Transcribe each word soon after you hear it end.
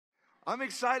I'm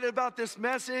excited about this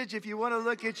message. If you want to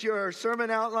look at your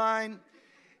sermon outline,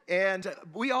 and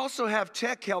we also have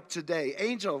tech help today.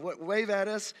 Angel, wave at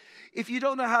us. If you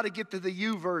don't know how to get to the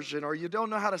U version or you don't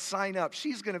know how to sign up,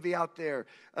 she's going to be out there.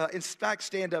 In fact,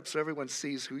 stand up so everyone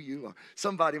sees who you are.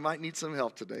 Somebody might need some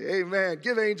help today. Amen.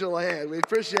 Give Angel a hand. We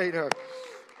appreciate her.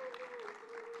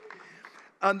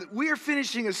 We are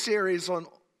finishing a series on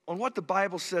what the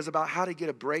Bible says about how to get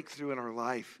a breakthrough in our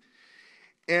life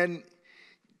and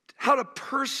how to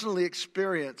personally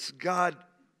experience God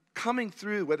coming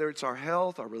through, whether it's our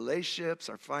health, our relationships,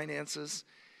 our finances,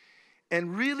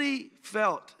 and really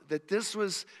felt that this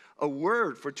was a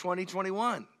word for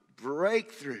 2021,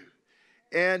 breakthrough.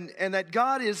 And that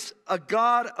God is a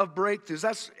God of breakthroughs.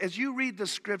 That's, as you read the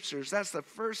scriptures, that's the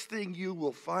first thing you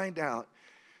will find out,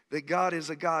 that God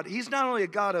is a God. He's not only a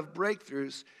God of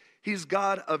breakthroughs, He's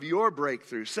God of your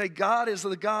breakthrough. Say, God is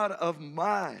the God of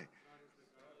my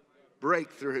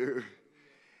breakthrough.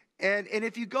 And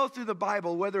if you go through the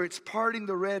Bible, whether it's parting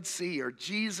the Red Sea or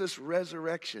Jesus'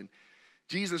 resurrection,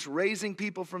 Jesus raising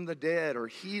people from the dead or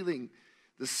healing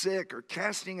the sick or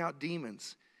casting out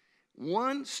demons,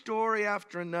 one story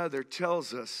after another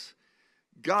tells us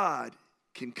God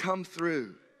can come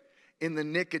through in the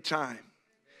nick of time.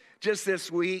 Just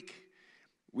this week,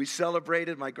 we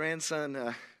celebrated my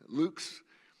grandson Luke's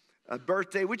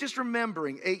birthday. We're just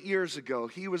remembering 8 years ago,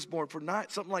 he was born. For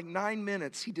something like 9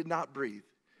 minutes, he did not breathe.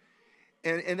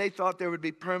 And they thought there would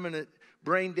be permanent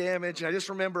brain damage. And I just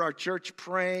remember our church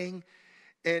praying.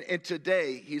 And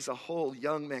today, he's a whole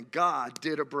young man. God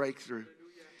did a breakthrough.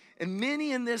 And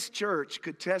many in this church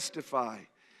could testify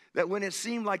that when it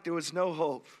seemed like there was no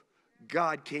hope,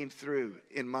 God came through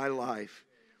in my life.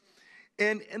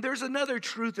 And there's another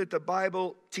truth that the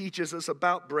Bible teaches us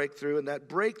about breakthrough, and that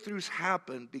breakthroughs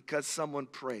happen because someone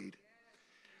prayed.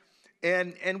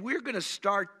 And we're going to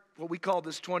start what we call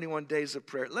this 21 days of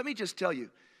prayer. Let me just tell you,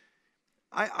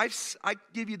 I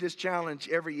give you this challenge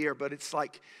every year, but it's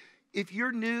like, if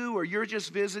you're new or you're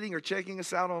just visiting or checking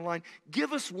us out online,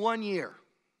 give us 1 year.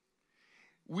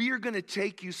 We are going to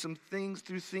take you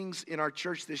through things in our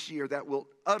church this year that will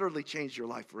utterly change your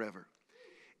life forever.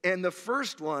 And the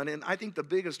first one, and I think the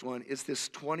biggest one, is this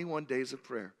 21 days of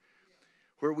prayer,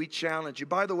 where we challenge you.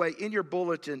 By the way, in your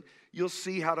bulletin, you'll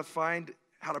see how to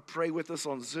pray with us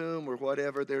on Zoom or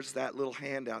whatever. There's that little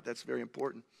handout. That's very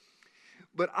important.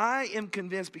 But I am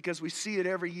convinced, because we see it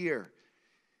every year,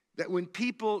 that when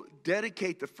people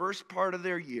dedicate the first part of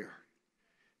their year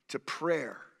to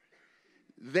prayer,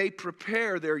 they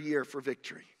prepare their year for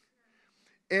victory.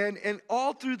 And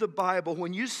all through the Bible,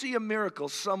 when you see a miracle,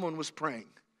 someone was praying.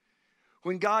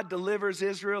 When God delivers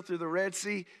Israel through the Red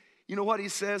Sea, you know what He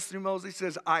says through Moses? He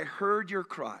says, I heard your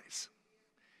cries,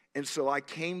 and so I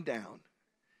came down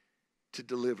to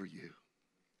deliver you.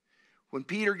 When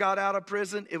Peter got out of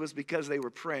prison, it was because they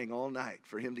were praying all night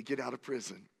for him to get out of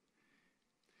prison.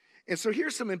 And so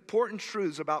here's some important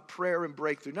truths about prayer and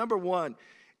breakthrough. Number one,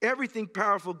 everything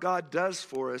powerful God does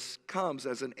for us comes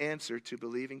as an answer to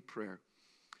believing prayer.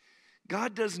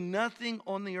 God does nothing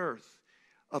on the earth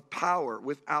of power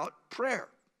without prayer.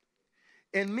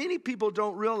 And many people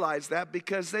don't realize that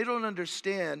because they don't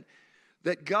understand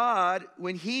that God,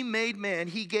 when He made man,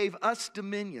 He gave us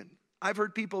dominion. I've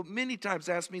heard people many times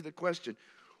ask me the question,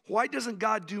 why doesn't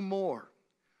God do more?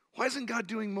 Why isn't God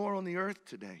doing more on the earth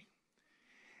today?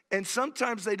 And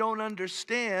sometimes they don't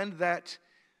understand that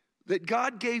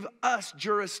God gave us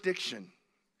jurisdiction.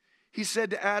 He said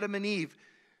to Adam and Eve,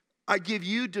 I give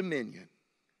you dominion.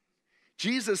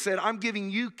 Jesus said, I'm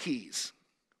giving you keys,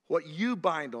 what you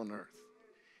bind on earth.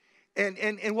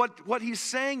 And what He's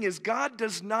saying is God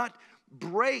does not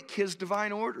break His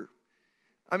divine order.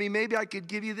 I mean, maybe I could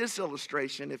give you this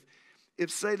illustration.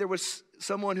 If say there was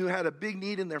someone who had a big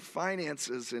need in their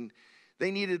finances and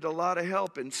they needed a lot of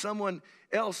help, and someone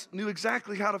else knew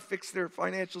exactly how to fix their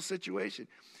financial situation.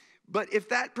 But if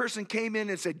that person came in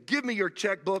and said, give me your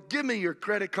checkbook, give me your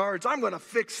credit cards, I'm going to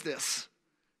fix this,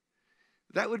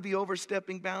 that would be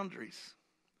overstepping boundaries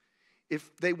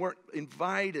if they weren't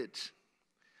invited.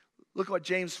 Look what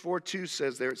James 4:2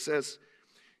 says there. It says,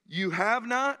 you have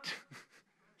not,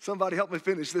 somebody help me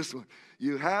finish this one.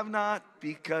 You have not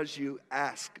because you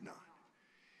ask not.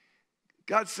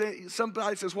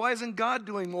 Somebody says, why isn't God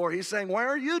doing more? He's saying, why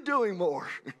aren't you doing more?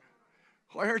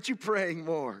 Why aren't you praying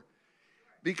more?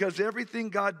 Because everything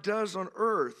God does on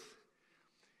earth,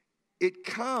 it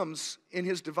comes in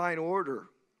His divine order.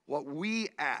 What we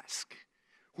ask,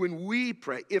 when we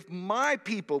pray, if my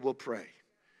people will pray,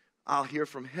 I'll hear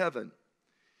from heaven.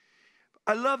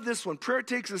 I love this one. Prayer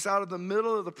takes us out of the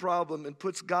middle of the problem and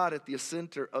puts God at the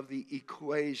center of the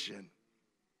equation.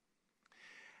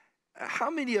 How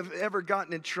many have ever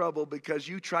gotten in trouble because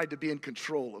you tried to be in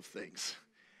control of things?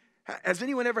 Has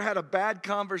anyone ever had a bad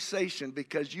conversation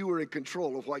because you were in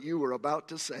control of what you were about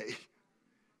to say?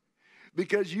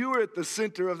 Because you were at the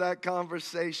center of that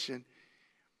conversation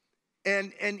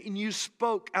and you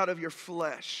spoke out of your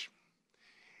flesh.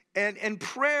 And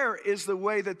prayer is the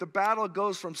way that the battle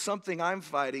goes from something I'm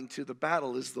fighting to the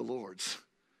battle is the Lord's.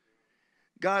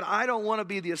 God, I don't want to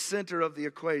be the center of the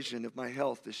equation of my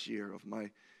health this year, of my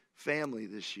family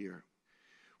this year.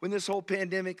 When this whole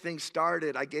pandemic thing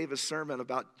started, I gave a sermon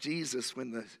about Jesus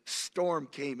when the storm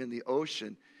came in the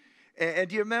ocean. And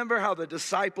do you remember how the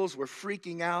disciples were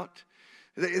freaking out?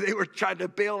 They were trying to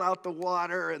bail out the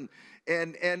water, and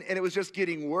it was just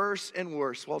getting worse and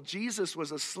worse while Jesus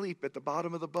was asleep at the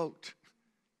bottom of the boat.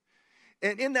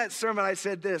 And in that sermon, I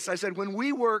said this. I said, when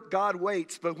we work, God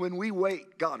waits, but when we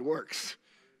wait, God works.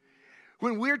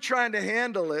 When we're trying to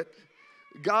handle it,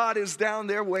 God is down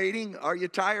there waiting. Are you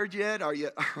tired yet? Are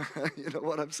you, you know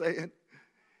what I'm saying?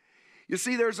 You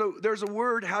see, there's a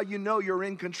word how you know you're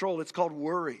in control. It's called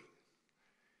worry.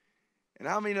 And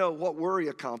how many know what worry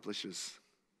accomplishes?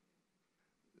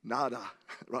 Nada,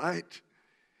 right?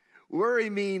 Worry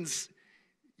means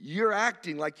you're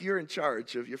acting like you're in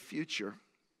charge of your future.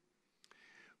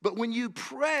 But when you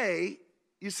pray,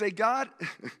 you say, God,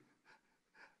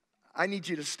 I need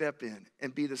you to step in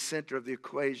and be the center of the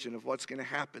equation of what's going to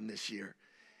happen this year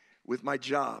with my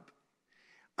job.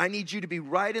 I need you to be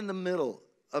right in the middle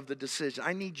of the decision.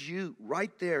 I need you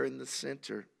right there in the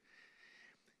center.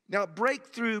 Now,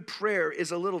 breakthrough prayer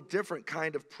is a little different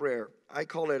kind of prayer. I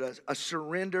call it a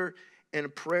surrender and a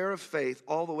prayer of faith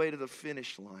all the way to the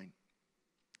finish line.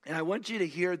 And I want you to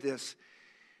hear this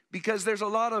because there's a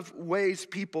lot of ways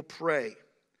people pray.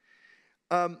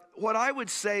 What I would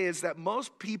say is that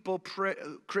most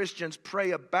Christians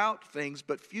pray about things,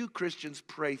 but few Christians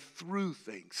pray through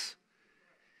things.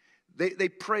 They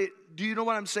pray. Do you know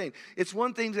what I'm saying? It's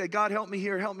one thing to say, God, help me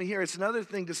here, help me here. It's another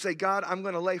thing to say, God, I'm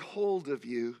going to lay hold of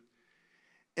you,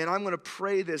 and I'm going to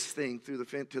pray this thing through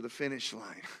to the finish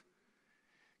line.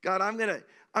 God, I'm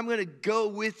going to go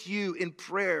with you in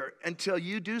prayer until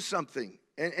you do something.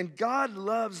 And God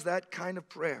loves that kind of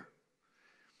prayer.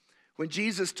 When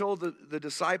Jesus told the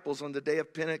disciples on the day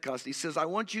of Pentecost, he says, I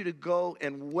want you to go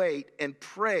and wait and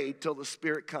pray till the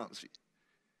Spirit comes.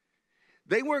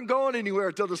 They weren't going anywhere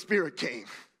until the Spirit came.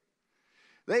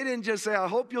 They didn't just say, I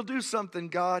hope you'll do something,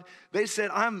 God. They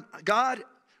said, God,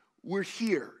 we're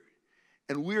here,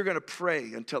 and we're going to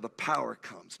pray until the power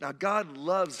comes. Now, God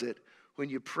loves it when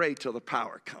you pray till the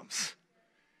power comes.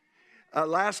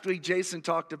 Last week, Jason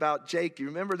talked about Jake. You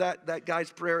remember that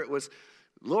guy's prayer? It was,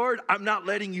 Lord, I'm not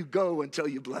letting you go until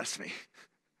you bless me.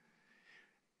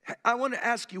 I want to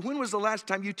ask you, when was the last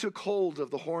time you took hold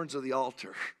of the horns of the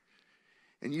altar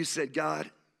and you said, God,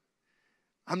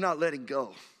 I'm not letting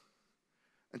go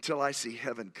until I see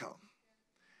heaven come.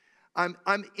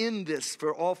 I'm in this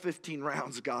for all 15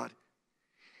 rounds, God.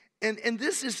 And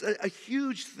this is a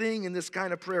huge thing in this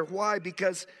kind of prayer. Why?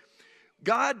 Because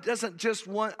God doesn't just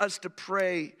want us to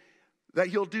pray that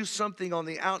he'll do something on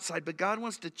the outside, but God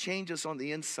wants to change us on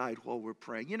the inside while we're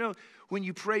praying. You know, when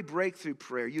you pray breakthrough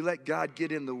prayer, you let God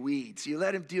get in the weeds. You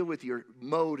let him deal with your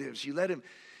motives. You let him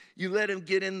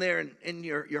get in there in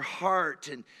your heart,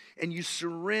 and you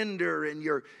surrender, and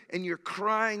you're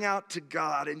crying out to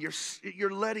God, and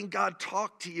you're letting God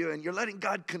talk to you, and you're letting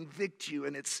God convict you,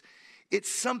 and it's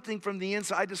something from the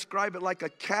inside. I describe it like a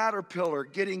caterpillar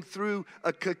getting through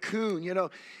a cocoon. You know,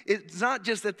 it's not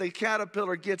just that the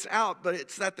caterpillar gets out, but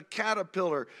it's that the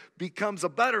caterpillar becomes a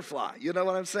butterfly. You know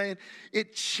what I'm saying?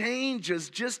 It changes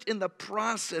just in the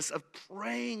process of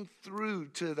praying through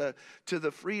to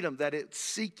the freedom that it's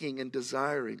seeking and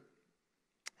desiring.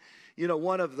 You know,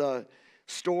 one of the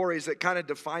stories that kind of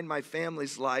defined my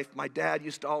family's life, my dad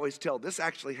used to always tell, this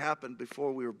actually happened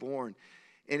before we were born.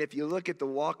 And if you look at the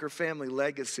Walker family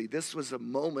legacy, this was a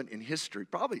moment in history,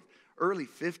 probably early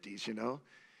 50s, you know.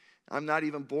 I'm not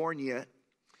even born yet.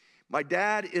 My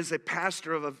dad is a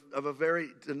pastor of a very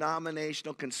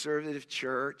denominational conservative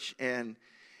church, and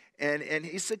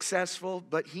he's successful,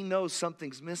 but he knows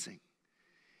something's missing.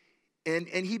 And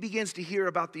he begins to hear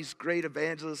about these great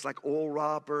evangelists like Oral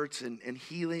Roberts and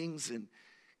healings and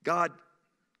God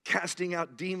casting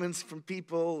out demons from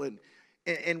people,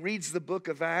 and reads the book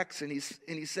of Acts, and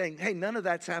he's saying, hey, none of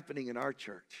that's happening in our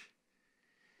church.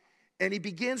 And he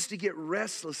begins to get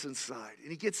restless inside, and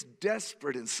he gets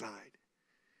desperate inside.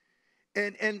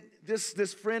 And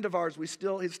this friend of ours, he's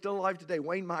still alive today,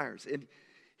 Wayne Myers, and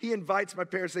he invites my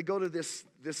parents. They go to this.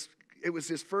 It was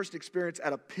his first experience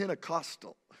at a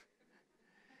Pentecostal,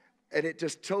 and it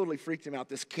just totally freaked him out,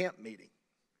 this camp meeting.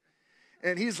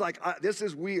 And he's like, this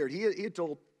is weird. He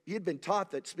had been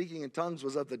taught that speaking in tongues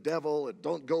was of the devil, and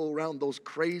don't go around those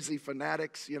crazy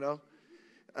fanatics, you know.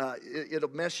 It'll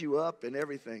mess you up and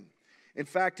everything. In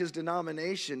fact, his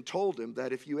denomination told him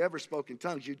that if you ever spoke in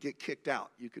tongues, you'd get kicked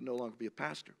out. You could no longer be a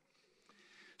pastor.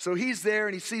 So he's there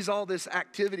and he sees all this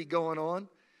activity going on.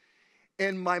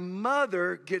 And my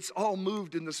mother gets all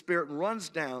moved in the spirit and runs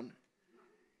down.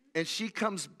 And she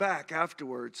comes back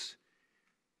afterwards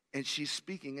and she's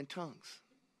speaking in tongues.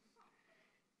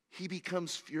 He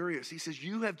becomes furious. He says,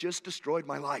 you have just destroyed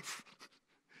my life.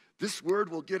 This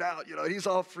word will get out. You know, he's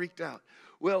all freaked out.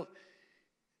 Well,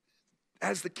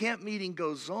 as the camp meeting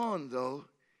goes on, though,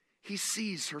 he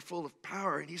sees her full of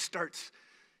power and he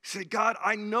said, God,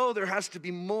 I know there has to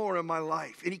be more in my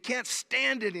life. And he can't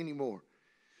stand it anymore.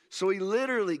 So he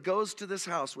literally goes to this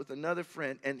house with another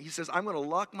friend and he says, I'm going to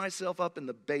lock myself up in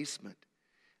the basement.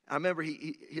 I remember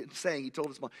he told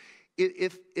his mom,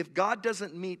 if God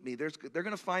doesn't meet me, they're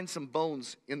going to find some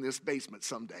bones in this basement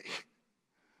someday.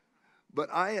 But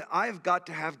I've got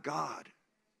to have God.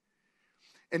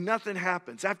 And nothing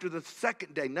happens. After the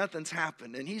second day, nothing's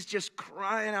happened. And he's just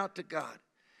crying out to God.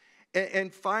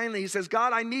 And finally he says,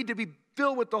 God, I need to be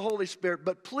filled with the Holy Spirit,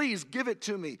 but please give it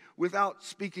to me without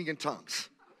speaking in tongues.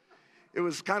 It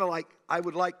was kind of like, I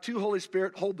would like 2 Holy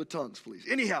Spirit, hold the tongues, please.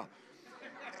 Anyhow.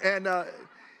 And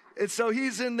so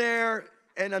he's in there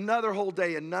and another whole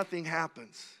day and nothing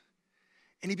happens.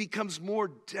 And he becomes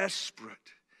more desperate.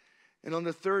 And on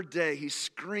the third day, he's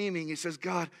screaming. He says,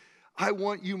 God, I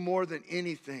want you more than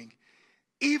anything.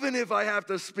 Even if I have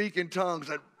to speak in tongues.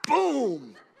 And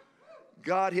boom!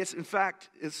 God hits. In fact,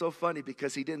 it's so funny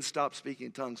because he didn't stop speaking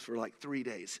in tongues for like 3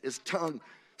 days. His tongue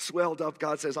swelled up.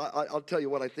 God says, I'll tell you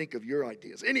what I think of your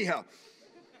ideas. Anyhow.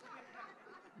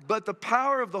 But the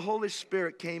power of the Holy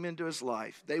Spirit came into his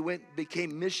life. They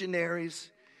became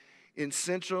missionaries in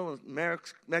Central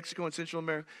America, Mexico and Central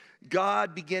America.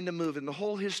 God began to move, and the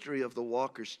whole history of the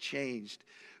Walkers changed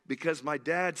because my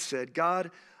dad said, God,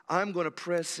 I'm going to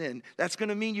press in. That's going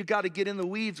to mean you got to get in the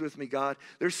weeds with me, God.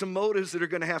 There's some motives that are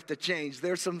going to have to change.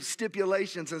 There's some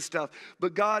stipulations and stuff.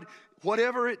 But God,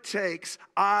 whatever it takes,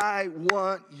 I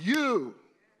want you.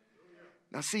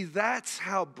 Now see, that's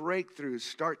how breakthroughs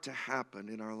start to happen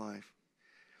in our life.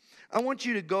 I want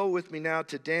you to go with me now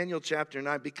to Daniel chapter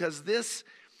 9 because this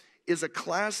is a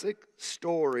classic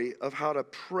story of how to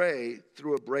pray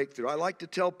through a breakthrough. I like to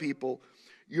tell people,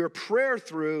 your prayer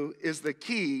through is the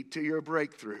key to your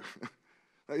breakthrough.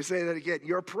 Let me say that again.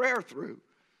 Your prayer through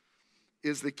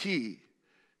is the key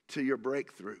to your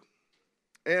breakthrough.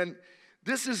 And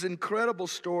this is an incredible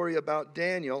story about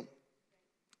Daniel.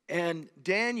 And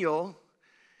Daniel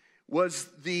was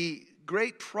the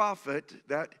great prophet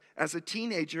that as a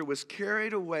teenager was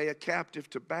carried away a captive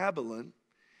to Babylon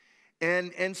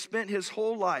and spent his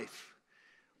whole life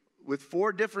with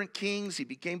 4 different kings. He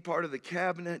became part of the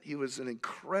cabinet. He was an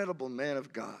incredible man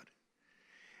of God.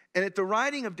 And at the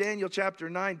writing of Daniel chapter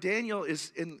 9, Daniel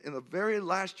is in the very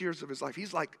last years of his life.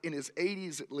 He's like in his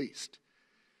 80s at least.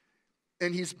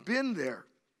 And he's been there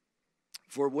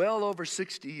for well over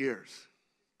 60 years.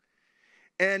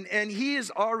 And he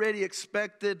is already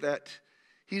expected that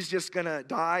he's just going to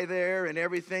die there and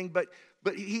everything. But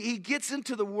he gets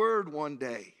into the Word one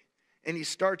day. And he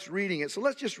starts reading it. So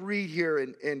let's just read here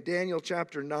in Daniel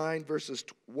chapter 9, verses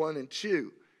 1 and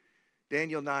 2.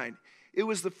 Daniel 9. It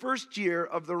was the first year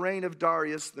of the reign of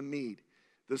Darius the Mede,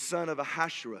 the son of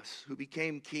Ahasuerus, who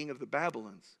became king of the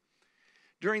Babylons.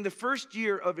 During the first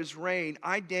year of his reign,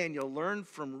 I, Daniel, learned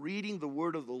from reading the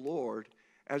word of the Lord,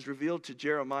 as revealed to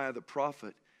Jeremiah the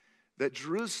prophet, that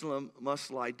Jerusalem must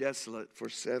lie desolate for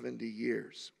 70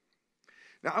 years.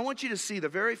 Now, I want you to see the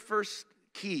very first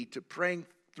key to praying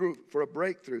through for a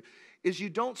breakthrough is you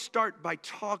don't start by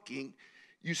talking,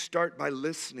 you start by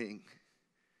listening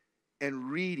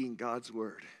and reading God's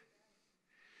word.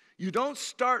 You don't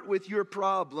start with your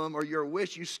problem or your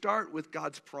wish, you start with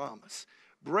God's promise.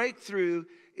 Breakthrough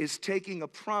is taking a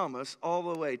promise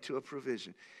all the way to a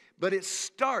provision. But it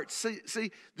starts,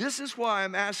 see, this is why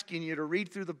I'm asking you to read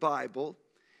through the Bible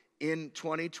in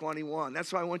 2021.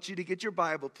 That's why I want you to get your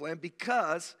Bible plan,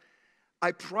 because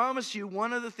I promise you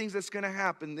one of the things that's going to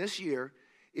happen this year,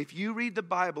 if you read the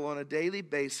Bible on a daily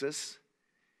basis,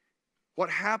 what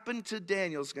happened to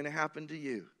Daniel is going to happen to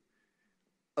you.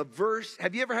 A verse,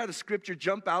 have you ever had a scripture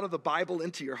jump out of the Bible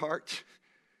into your heart?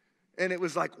 And it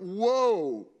was like,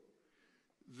 whoa,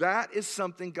 that is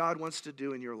something God wants to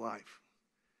do in your life.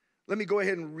 Let me go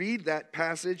ahead and read that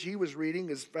passage he was reading.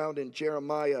 Is found in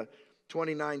Jeremiah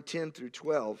 29:10 through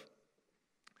 12.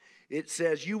 It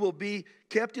says, you will be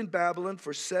kept in Babylon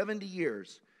for 70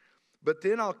 years. But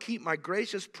then I'll keep my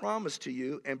gracious promise to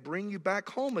you and bring you back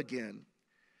home again.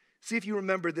 See if you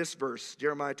remember this verse,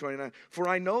 Jeremiah 29. For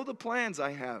I know the plans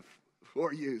I have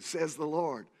for you, says the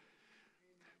Lord.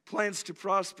 Plans to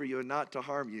prosper you and not to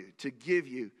harm you, to give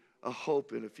you a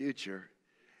hope and a future.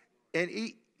 And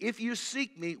if you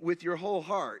seek me with your whole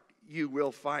heart, you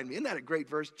will find me. Isn't that a great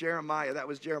verse? Jeremiah, that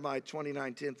was Jeremiah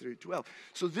 29, 10 through 12.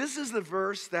 So this is the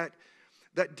verse that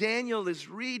Daniel is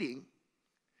reading,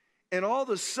 and all of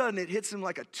a sudden it hits him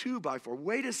like a 2x4.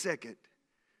 Wait a second.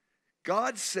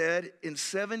 God said in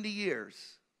 70 years,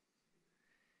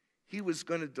 he was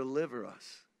going to deliver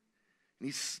us. And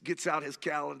he gets out his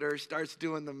calendar, starts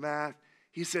doing the math.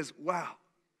 He says, wow,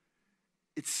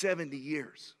 it's 70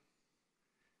 years.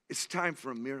 It's time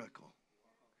for a miracle.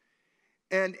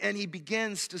 And he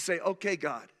begins to say, okay,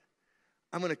 God,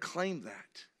 I'm going to claim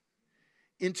that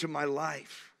into my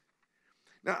life.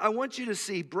 Now, I want you to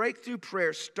see breakthrough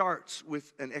prayer starts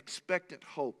with an expectant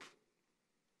hope.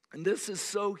 And this is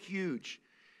so huge.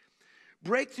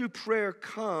 Breakthrough prayer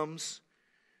comes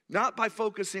not by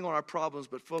focusing on our problems,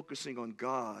 but focusing on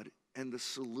God and the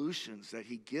solutions that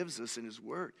he gives us in his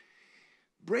word.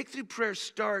 Breakthrough prayer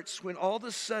starts when all of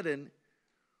a sudden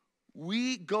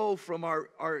we go from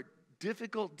our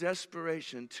difficult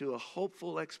desperation to a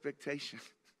hopeful expectation.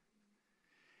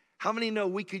 How many know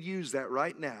we could use that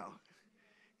right now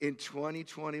in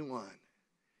 2021?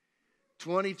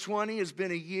 2020 has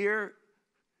been a year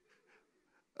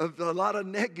of a lot of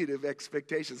negative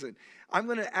expectations. And I'm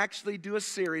going to actually do a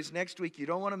series next week. You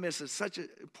don't want to miss it. It's such an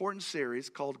important series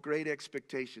called Great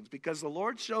Expectations, because the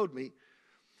Lord showed me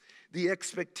the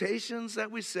expectations that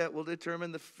we set will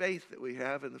determine the faith that we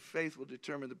have, and the faith will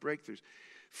determine the breakthroughs.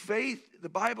 Faith, the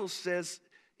Bible says,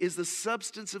 is the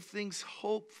substance of things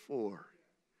hoped for.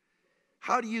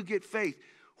 How do you get faith?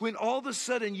 When all of a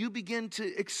sudden you begin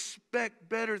to expect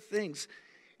better things.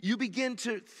 You begin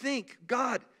to think,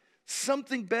 God,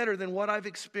 something better than what I've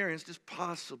experienced is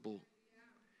possible.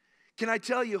 Can I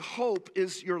tell you, hope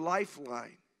is your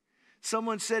lifeline.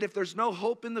 Someone said, if there's no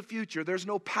hope in the future, there's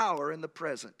no power in the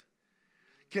present.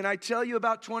 Can I tell you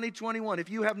about 2021? If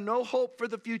you have no hope for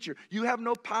the future, you have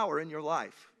no power in your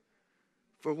life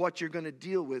for what you're going to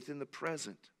deal with in the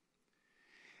present.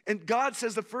 And God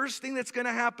says the first thing that's going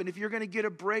to happen if you're going to get a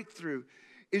breakthrough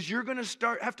is you're going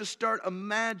to have to start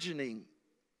imagining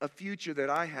a future that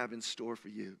I have in store for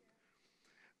you.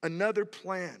 Another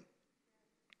plan.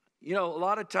 You know, a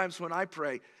lot of times when I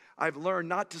pray, I've learned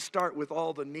not to start with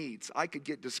all the needs. I could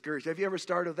get discouraged. Have you ever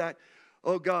started with that?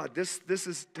 Oh God, this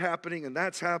is happening and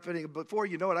that's happening. Before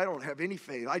you know it, I don't have any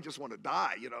faith. I just want to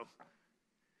die, you know.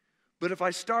 But if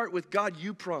I start with God,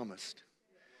 you promised.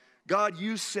 God,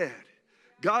 you said.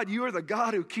 God, you are the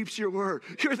God who keeps your word.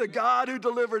 You're the God who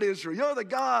delivered Israel. You're the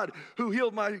God who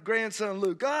healed my grandson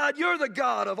Luke. God, you're the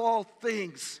God of all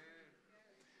things.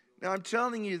 Now, I'm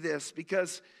telling you this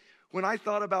because when I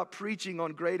thought about preaching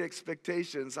on Great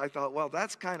Expectations, I thought, well,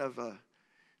 that's going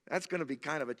to be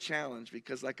kind of a challenge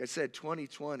because, like I said,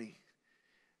 2020.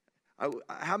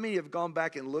 How many have gone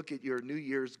back and looked at your New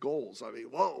Year's goals? I mean,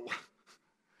 whoa.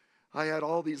 I had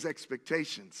all these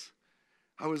expectations.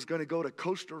 I was going to go to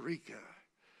Costa Rica.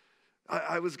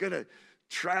 I was going to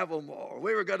travel more.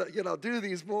 We were going to, do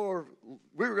these more.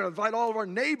 We were going to invite all of our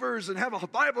neighbors and have a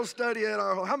Bible study at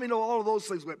our home. How many know all of those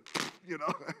things went,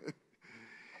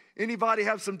 Anybody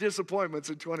have some disappointments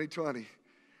in 2020?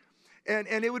 And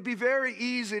it would be very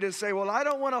easy to say, well, I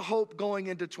don't want to hope going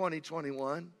into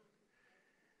 2021.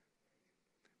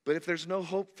 But if there's no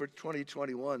hope for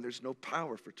 2021, there's no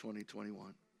power for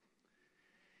 2021.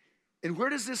 And where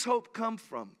does this hope come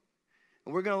from?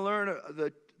 And we're going to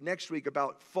learn next week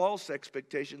about false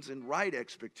expectations and right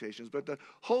expectations. But the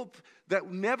hope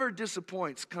that never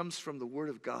disappoints comes from the Word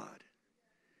of God,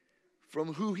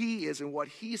 from who He is and what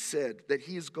He said that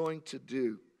He is going to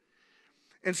do.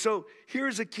 And so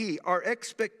here's a key. Our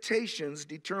expectations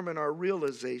determine our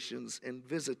realizations and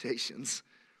visitations.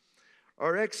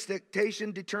 Our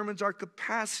expectation determines our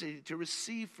capacity to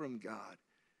receive from God.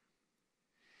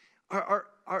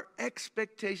 Our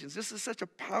expectations, this is such a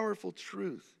powerful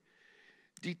truth,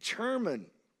 determine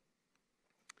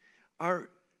our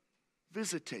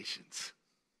visitations.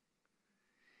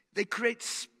 They create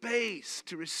space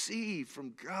to receive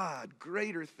from God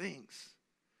greater things.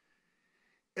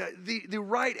 The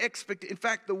right expectation. In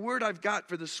fact, the word I've got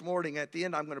for this morning, at the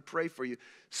end I'm going to pray for you.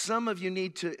 Some of you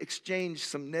need to exchange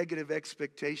some negative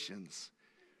expectations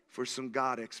for some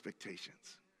God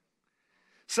expectations.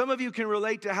 Some of you can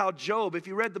relate to how Job, if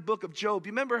you read the book of Job,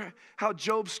 you remember how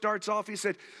Job starts off? He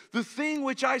said, the thing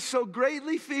which I so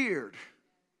greatly feared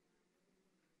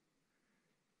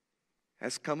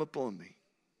has come upon me.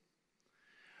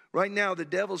 Right now, the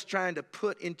devil's trying to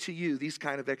put into you these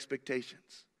kind of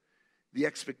expectations. The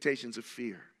expectations of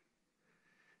fear.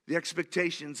 The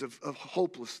expectations of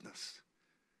hopelessness.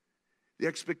 The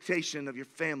expectation of your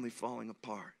family falling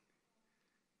apart.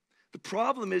 The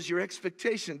problem is your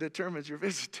expectation determines your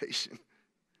visitation.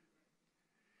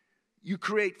 You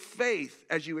create faith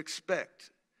as you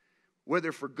expect,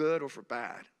 whether for good or for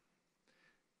bad.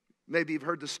 Maybe you've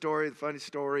heard the funny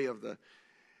story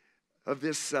of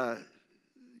this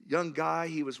young guy.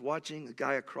 He was watching a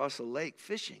guy across a lake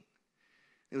fishing.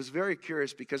 It was very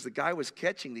curious because the guy was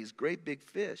catching these great big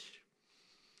fish.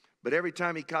 But every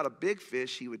time he caught a big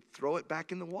fish, he would throw it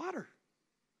back in the water.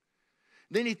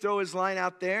 Then he'd throw his line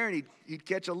out there and he'd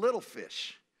catch a little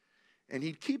fish. And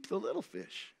he'd keep the little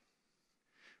fish.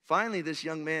 Finally, this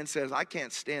young man says, I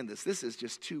can't stand this. This is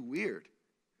just too weird.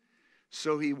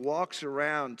 So he walks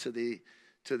around to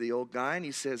the old guy and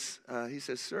he says,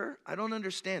 sir, I don't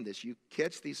understand this. You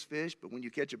catch these fish, but when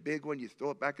you catch a big one, you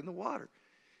throw it back in the water.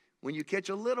 When you catch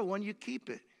a little one, you keep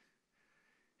it.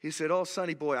 He said, oh,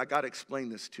 sonny boy, I got to explain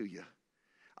this to you.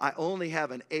 I only have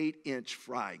an 8-inch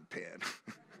frying pan.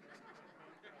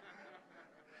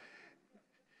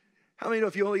 How many know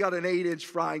if you only got an 8-inch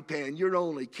frying pan, you're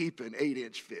only keeping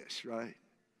 8-inch fish, right?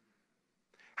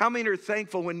 How many are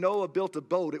thankful when Noah built a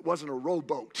boat, it wasn't a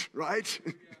rowboat, right?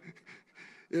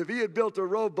 If he had built a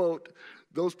rowboat,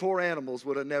 those poor animals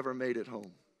would have never made it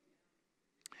home.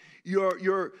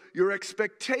 Your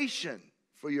expectation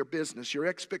for your business, your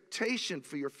expectation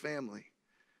for your family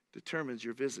determines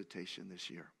your visitation this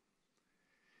year.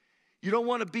 You don't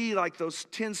want to be like those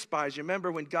 10 spies. You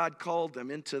remember when God called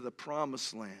them into the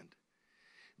promised land?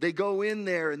 They go in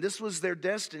there, and this was their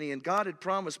destiny, and God had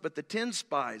promised, but the 10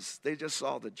 spies, they just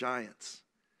saw the giants.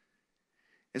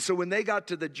 And so when they got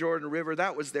to the Jordan River,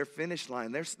 that was their finish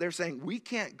line. They're saying, we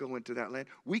can't go into that land.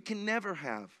 We can never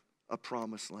have a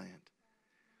promised land.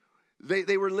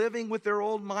 They were living with their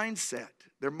old mindset.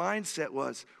 Their mindset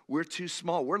was, we're too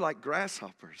small. We're like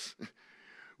grasshoppers.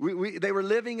 They were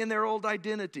living in their old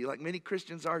identity like many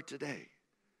Christians are today.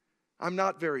 I'm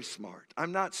not very smart.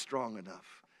 I'm not strong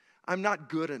enough. I'm not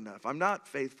good enough. I'm not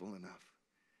faithful enough.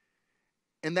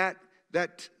 And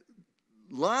that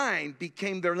line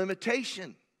became their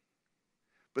limitation.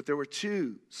 But there were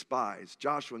 2 spies,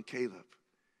 Joshua and Caleb.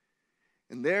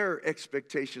 And their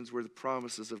expectations were the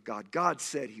promises of God. God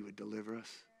said he would deliver us.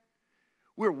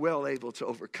 We're well able to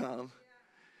overcome.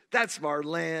 That's our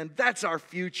land. That's our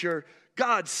future.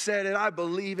 God said it. I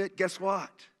believe it. Guess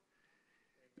what?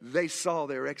 They saw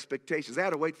their expectations. They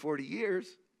had to wait 40 years.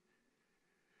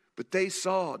 But they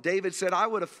saw. David said, I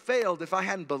would have failed if I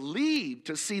hadn't believed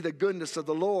to see the goodness of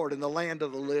the Lord in the land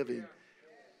of the living.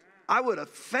 I would have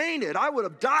fainted. I would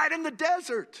have died in the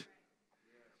desert.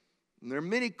 And there are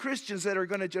many Christians that are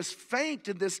going to just faint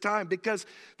in this time because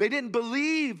they didn't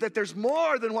believe that there's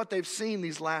more than what they've seen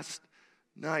these last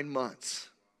 9 months.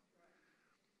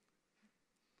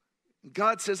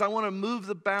 God says, I want to move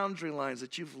the boundary lines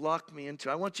that you've locked me into.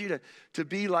 I want you to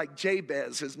be like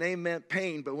Jabez. His name meant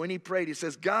pain, but when he prayed, he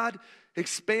says, God,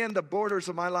 expand the borders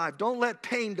of my life. Don't let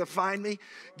pain define me.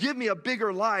 Give me a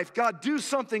bigger life. God, do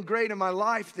something great in my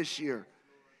life this year.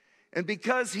 And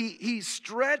because he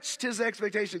stretched his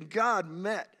expectation, God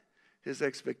met his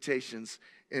expectations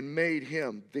and made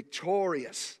him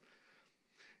victorious.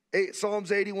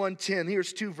 Psalms 81:10.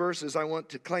 Here's 2 verses I want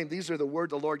to claim. These are the word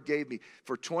the Lord gave me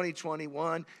for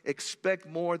 2021. Expect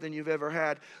more than you've ever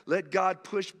had. Let God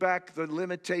push back the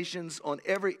limitations on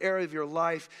every area of your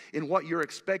life in what you're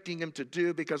expecting him to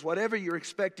do, because whatever you're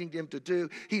expecting him to do,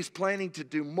 he's planning to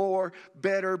do more,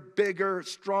 better, bigger,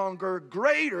 stronger,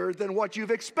 greater than what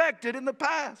you've expected in the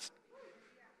past.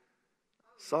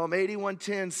 Psalm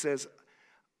 81:10 says,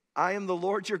 I am the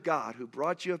Lord your God who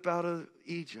brought you up out of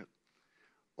Egypt.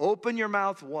 Open your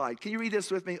mouth wide. Can you read this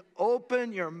with me?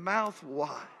 Open your mouth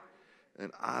wide,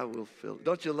 and I will fill it.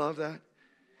 Don't you love that?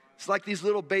 It's like these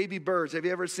little baby birds. Have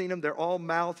you ever seen them? They're all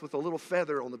mouth with a little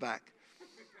feather on the back.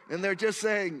 And they're just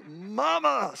saying,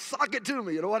 Mama, sock it to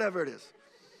me, whatever it is.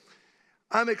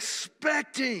 I'm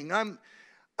expecting, I'm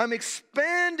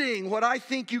expanding what I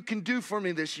think you can do for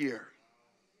me this year.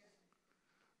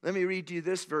 Let me read you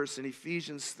this verse in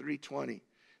Ephesians 3:20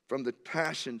 from the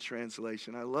Passion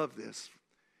Translation. I love this.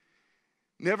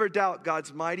 Never doubt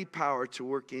God's mighty power to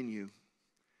work in you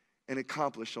and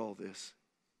accomplish all this.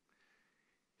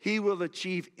 He will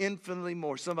achieve infinitely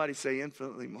more. Somebody say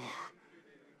infinitely more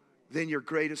than your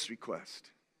greatest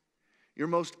request, your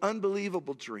most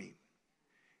unbelievable dream,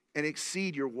 and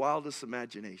exceed your wildest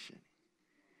imagination.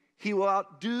 He will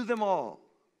outdo them all,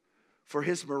 for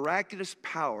his miraculous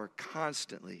power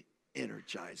constantly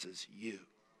energizes you.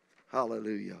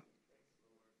 Hallelujah.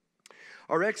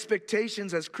 Our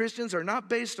expectations as Christians are not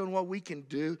based on what we can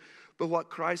do, but what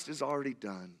Christ has already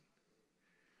done.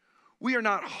 We are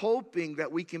not hoping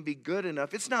that we can be good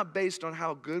enough. It's not based on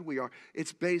how good we are.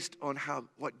 It's based on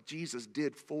what Jesus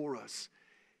did for us.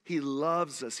 He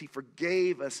loves us. He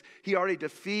forgave us. He already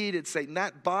defeated Satan.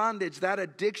 That bondage, that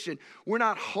addiction, we're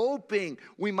not hoping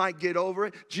we might get over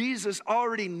it. Jesus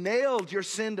already nailed your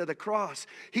sin to the cross.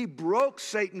 He broke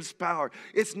Satan's power.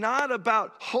 It's not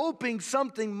about hoping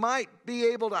something might be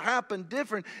able to happen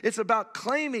different. It's about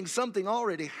claiming something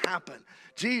already happened.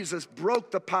 Jesus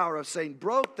broke the power of Satan,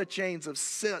 broke the chains of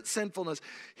sinfulness.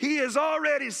 He has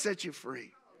already set you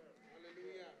free.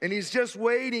 And he's just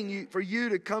waiting for you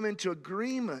to come into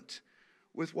agreement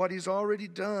with what he's already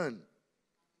done.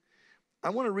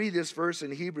 I want to read this verse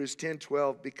in Hebrews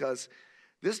 10:12 because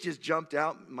this just jumped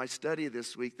out in my study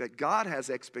this week, that God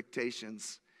has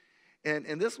expectations.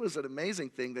 And this was an amazing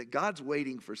thing, that God's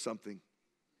waiting for something.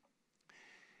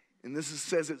 And this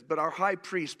says, but our high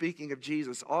priest, speaking of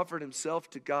Jesus, offered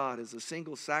himself to God as a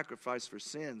single sacrifice for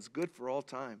sins, good for all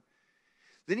time.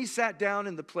 Then he sat down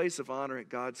in the place of honor at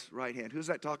God's right hand. Who's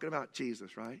that talking about?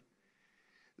 Jesus, right?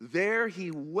 There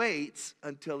he waits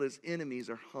until his enemies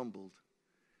are humbled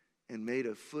and made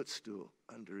a footstool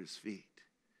under his feet.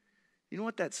 You know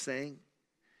what that's saying?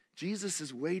 Jesus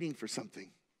is waiting for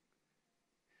something.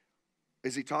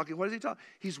 Is he talking? What is he talking?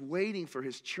 He's waiting for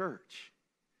his church,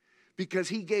 because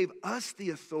he gave us the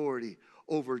authority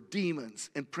over demons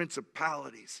and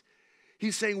principalities.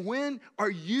 He's saying, when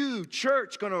are you,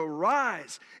 church, going to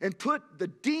arise and put the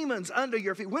demons under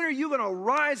your feet? When are you going to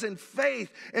rise in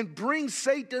faith and bring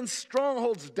Satan's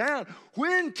strongholds down?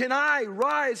 When can I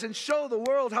rise and show the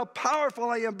world how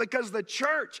powerful I am? Because the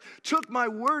church took my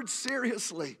word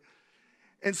seriously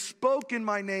and spoke in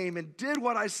my name and did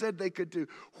what I said they could do.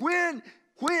 When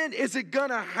is it going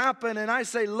to happen? And I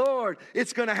say, Lord,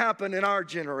 it's going to happen in our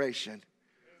generation.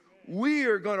 We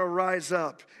are going to rise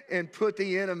up and put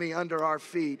the enemy under our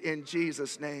feet in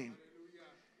Jesus' name.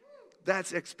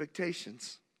 That's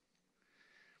expectations.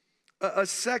 A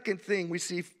second thing we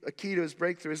see, a key to his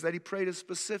breakthrough, is that he prayed a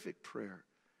specific prayer.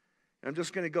 And I'm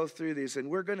just going to go through these, and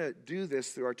we're going to do this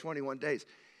through our 21 days.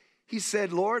 He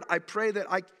said, Lord, I pray that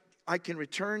I can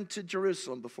return to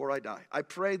Jerusalem before I die. I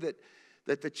pray that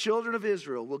the children of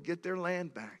Israel will get their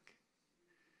land back.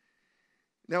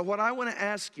 Now, what I want to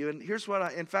ask you, and here's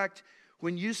what in fact,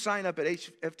 when you sign up at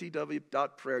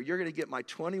ftw.prayer, you're going to get my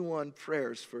 21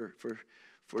 prayers for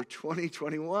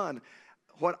 2021.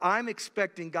 What I'm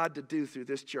expecting God to do through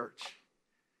this church.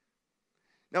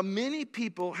 Now, many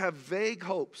people have vague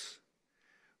hopes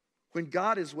when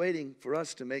God is waiting for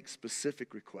us to make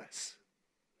specific requests.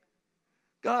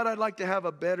 God, I'd like to have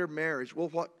a better marriage.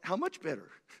 Well, how much better?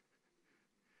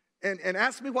 And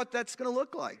ask me what that's going to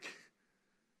look like.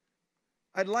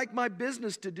 I'd like my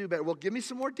business to do better. Well, give me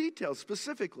some more details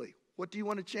specifically. What do you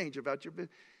want to change about your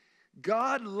business?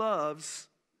 God loves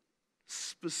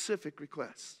specific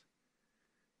requests.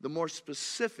 The more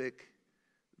specific,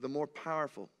 the more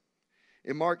powerful.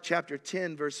 In Mark chapter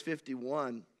 10, verse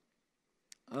 51,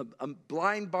 a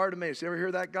blind Bartimaeus, you ever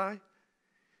hear that guy?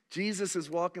 Jesus is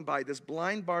walking by. This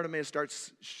blind Bartimaeus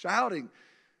starts shouting,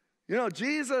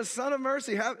 Jesus, son of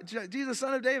mercy, Jesus,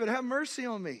 son of David, have mercy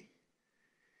on me.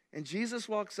 And Jesus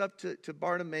walks up to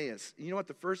Bartimaeus. You know what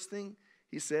the first thing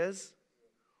he says?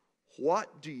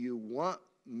 What do you want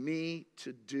me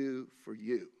to do for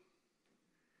you?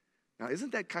 Now,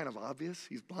 isn't that kind of obvious?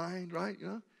 He's blind, right?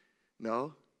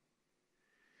 No.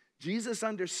 Jesus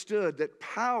understood that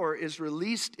power is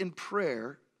released in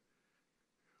prayer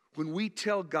when we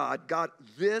tell God, God,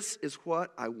 this is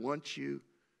what I want you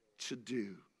to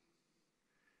do.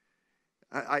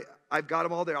 I've got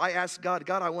them all there. I asked God,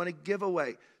 I want to give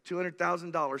away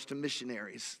 $200,000 to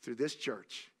missionaries through this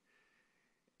church.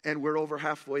 And we're over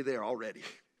halfway there already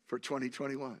for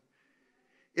 2021.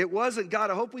 It wasn't,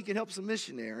 God, I hope we can help some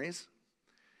missionaries,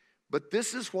 but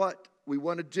this is what we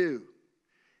want to do.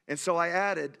 And so I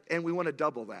added, and we want to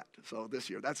double that. So this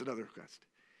year, that's another request.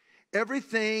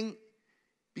 Everything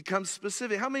becomes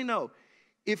specific. How many know?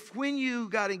 If when you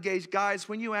got engaged, guys,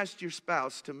 when you asked your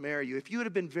spouse to marry you, if you would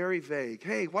have been very vague,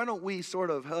 hey, why don't we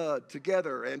sort of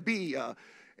together and be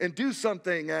and do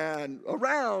something and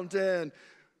around, and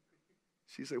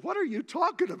she'd say, what are you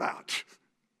talking about?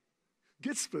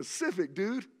 Get specific,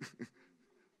 dude.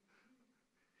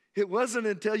 It wasn't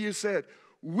until you said,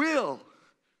 will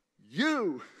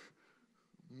you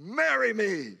marry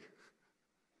me,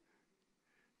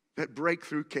 that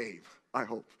breakthrough came, I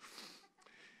hope.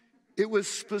 It was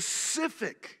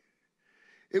specific.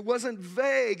 It wasn't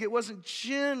vague. It wasn't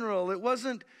general. It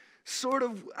wasn't sort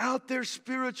of out there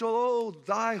spiritual. Oh,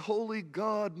 thy holy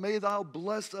God, may thou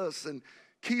bless us and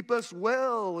keep us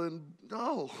well. And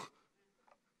no,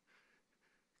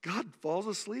 God falls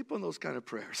asleep on those kind of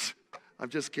prayers. I'm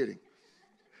just kidding.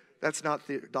 That's not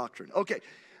the doctrine. Okay.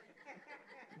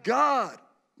 God,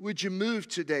 would you move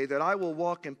today that I will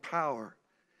walk in power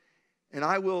and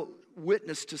I will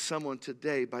witness to someone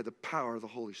today by the power of the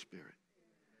Holy Spirit?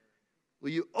 Will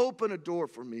you open a door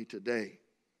for me today?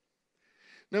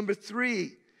 Number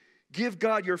 3, give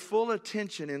God your full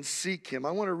attention and seek him.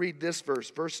 I want to read this verse,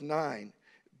 verse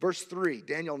 3,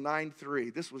 Daniel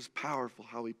 9:3. This was powerful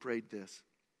how he prayed this.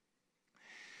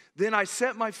 Then I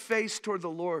set my face toward the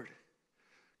Lord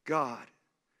God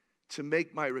to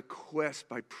make my request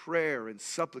by prayer and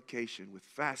supplication with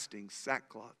fasting,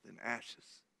 sackcloth, and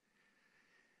ashes.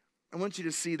 I want you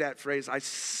to see that phrase, I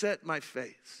set my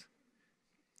face.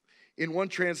 In one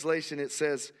translation, it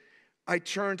says, I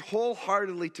turned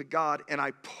wholeheartedly to God and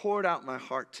I poured out my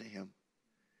heart to him.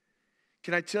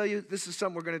 Can I tell you, this is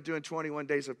something we're going to do in 21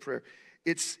 days of prayer.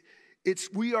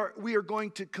 We are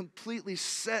going to completely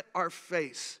set our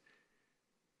face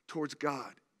towards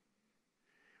God.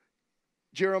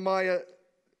 Jeremiah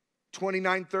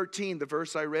 29:13, the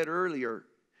verse I read earlier,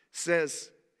 says,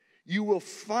 you will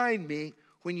find me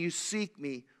when you seek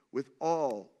me with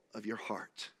all of your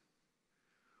heart.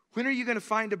 When are you going to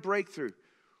find a breakthrough?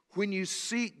 When you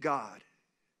seek God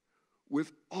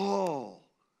with all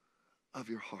of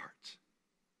your heart.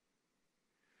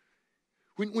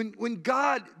 When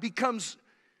God becomes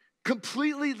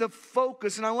completely the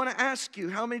focus, and I want to ask you,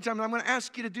 how many times, I'm going to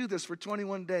ask you to do this for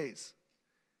 21 days.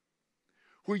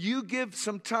 Where you give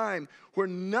some time where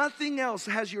nothing else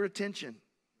has your attention.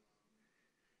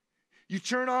 You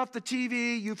turn off the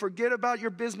TV, you forget about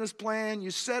your business plan,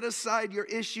 you set aside your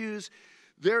issues.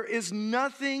 There is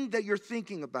nothing that you're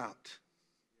thinking about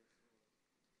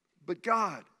but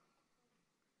God.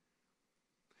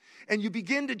 And you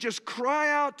begin to just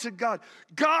cry out to God,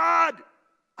 God,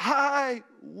 I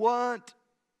want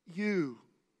you.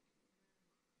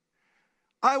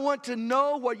 I want to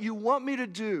know what you want me to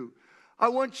do. I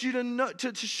want you to know,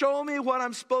 to show me what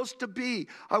I'm supposed to be.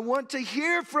 I want to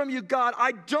hear from you, God.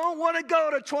 I don't want to go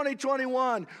to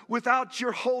 2021 without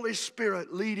your Holy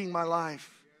Spirit leading my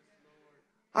life.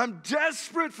 I'm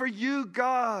desperate for you,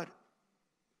 God.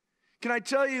 Can I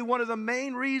tell you, one of the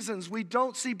main reasons we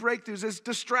don't see breakthroughs is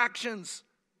distractions.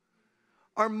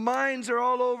 Our minds are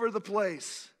all over the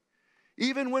place.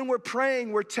 Even when we're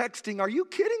praying, we're texting. Are you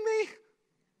kidding me?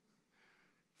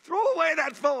 Throw away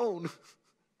that phone.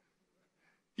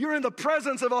 You're in the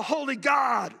presence of a holy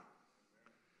God.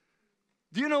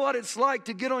 Do you know what it's like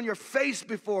to get on your face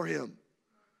before him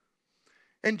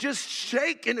and just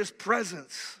shake in his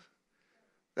presence?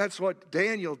 That's what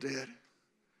Daniel did.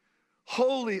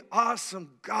 Holy,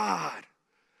 awesome God,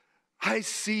 I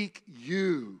seek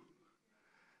you.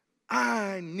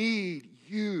 I need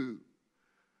you.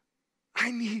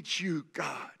 I need you,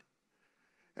 God.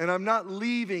 And I'm not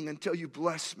leaving until you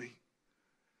bless me.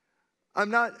 I'm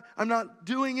not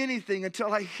doing anything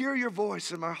until I hear your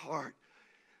voice in my heart.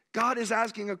 God is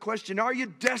asking a question. Are you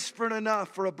desperate enough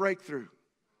for a breakthrough?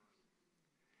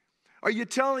 Are you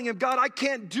telling him, God, I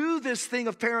can't do this thing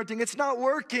of parenting. It's not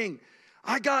working.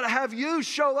 I got to have you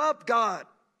show up, God.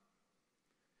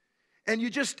 And you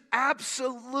just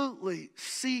absolutely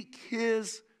seek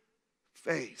his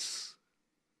face.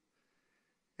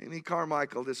 Amy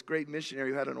Carmichael, this great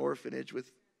missionary who had an orphanage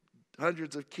with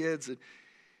hundreds of kids, and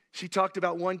she talked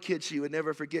about one kid she would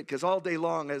never forget, because all day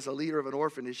long as a leader of an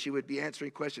orphanage, she would be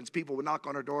answering questions. People would knock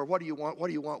on her door. What do you want? What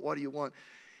do you want? What do you want?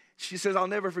 She says, I'll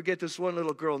never forget this one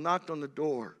little girl knocked on the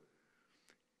door.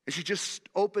 And she just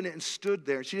opened it and stood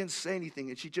there. And she didn't say anything.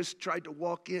 And she just tried to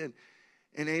walk in.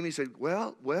 And Amy said,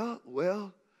 well,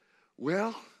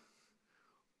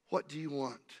 what do you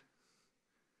want?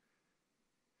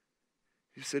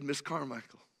 He said, Miss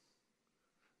Carmichael,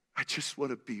 I just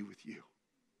want to be with you.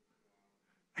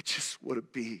 I just want to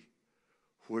be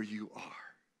where you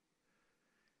are.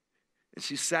 And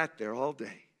she sat there all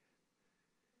day.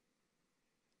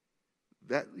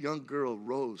 That young girl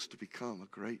rose to become a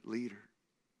great leader.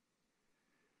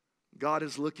 God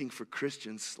is looking for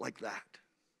Christians like that.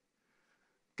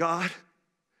 God,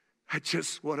 I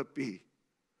just want to be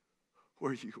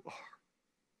where you are.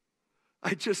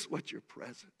 I just want your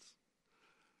presence.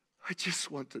 I just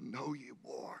want to know you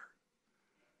more.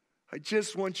 I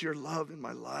just want your love in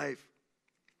my life.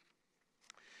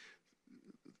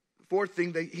 Fourth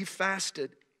thing, he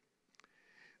fasted.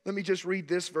 Let me just read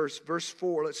this verse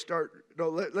 4. Let's start. No,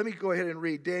 let me go ahead and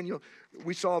read Daniel.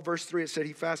 We saw verse 3, it said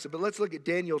he fasted. But let's look at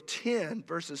Daniel 10,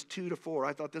 verses 2 to 4.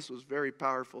 I thought this was very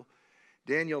powerful.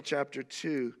 Daniel chapter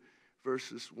 2,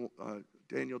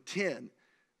 Daniel 10,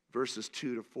 verses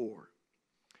 2 to 4.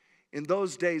 In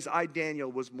those days, I,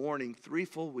 Daniel, was mourning 3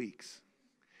 full weeks.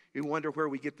 You wonder where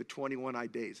we get the 21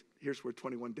 days. Here's where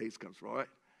 21 days comes from, all right?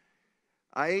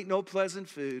 I ate no pleasant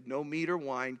food, no meat or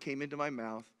wine came into my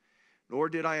mouth, nor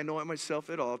did I anoint myself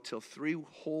at all till 3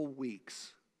 whole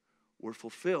weeks were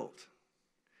fulfilled.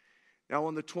 Now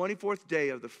on the 24th day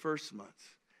of the first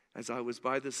month, as I was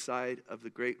by the side of the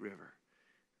great river,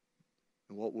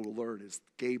 and what we'll learn is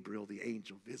Gabriel, the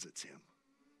angel, visits him.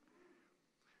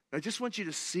 I just want you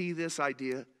to see this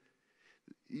idea.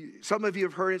 Some of you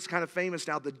have heard it's kind of famous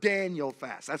now, the Daniel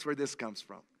fast. That's where this comes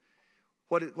from.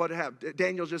 What happened?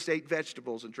 Daniel just ate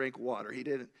vegetables and drank water. He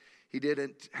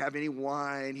didn't have any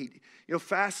wine.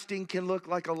 Fasting can look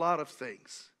like a lot of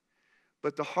things.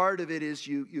 But the heart of it is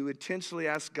you intentionally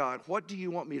ask God, what do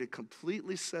you want me to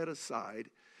completely set aside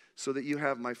so that you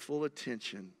have my full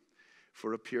attention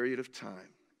for a period of time?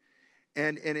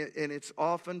 And it's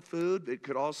often food. It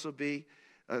could also be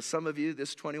some of you,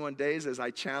 this 21 days, as I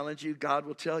challenge you, God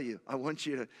will tell you, I want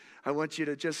you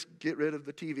to just get rid of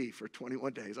the TV for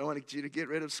 21 days. I want you to get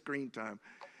rid of screen time.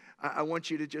 I want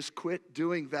you to just quit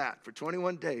doing that for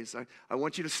 21 days. I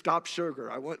want you to stop sugar.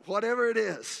 I want whatever it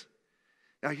is.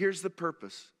 Now here's the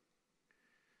purpose.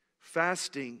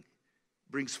 Fasting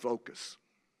brings focus.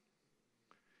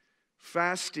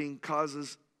 Fasting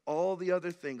causes all the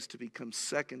other things to become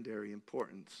secondary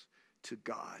importance to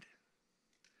God.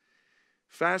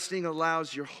 Fasting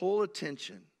allows your whole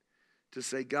attention to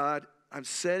say, God, I'm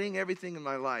setting everything in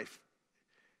my life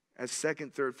as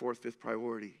second, third, fourth, fifth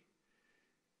priority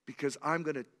because I'm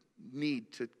going to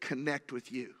need to connect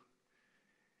with you.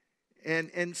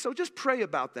 And so just pray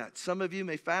about that. Some of you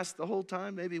may fast the whole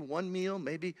time, maybe one meal,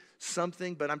 maybe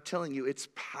something, but I'm telling you, it's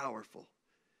powerful.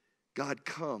 God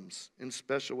comes in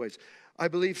special ways. I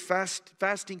believe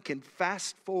fasting can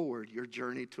fast forward your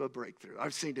journey to a breakthrough.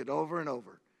 I've seen it over and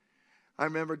over. I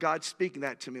remember God speaking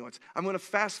that to me once. I'm going to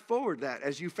fast forward that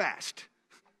as you fast.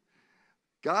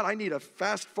 God, I need a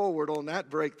fast forward on that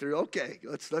breakthrough. Okay,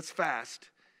 let's fast.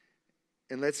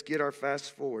 And let's get our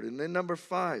fast forward. And then number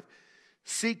 5,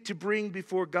 seek to bring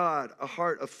before God a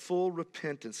heart of full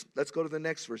repentance. Let's go to the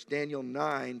next verse. Daniel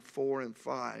 9, 4 and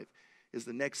 5 is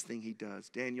the next thing he does.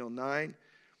 Daniel 9,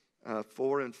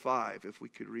 4 and 5, if we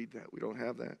could read that. We don't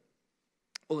have that.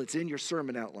 Well, it's in your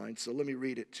sermon outline, so let me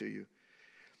read it to you.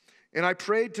 And I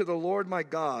prayed to the Lord my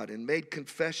God and made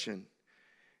confession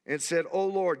and said, O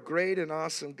Lord, great and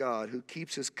awesome God, who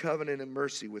keeps his covenant and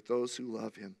mercy with those who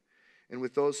love him and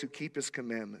with those who keep his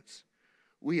commandments.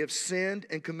 We have sinned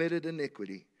and committed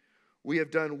iniquity. We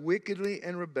have done wickedly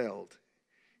and rebelled,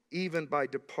 even by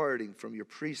departing from your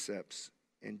precepts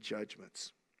and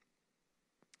judgments.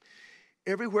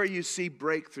 Everywhere you see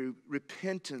breakthrough,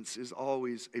 repentance is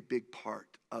always a big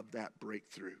part of that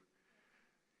breakthrough.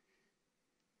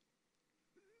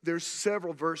 There's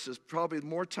several verses, probably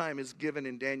more time is given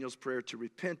in Daniel's prayer to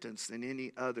repentance than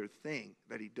any other thing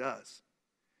that he does.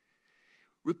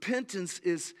 Repentance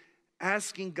is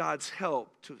asking God's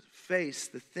help to face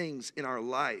the things in our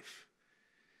life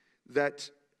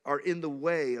that are in the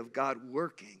way of God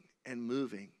working and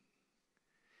moving.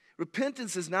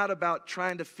 Repentance is not about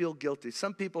trying to feel guilty.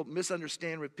 Some people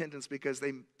misunderstand repentance because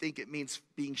they think it means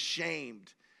being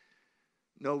shamed.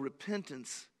 No,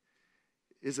 repentance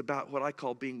is about what I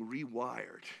call being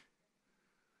rewired.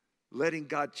 Letting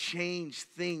God change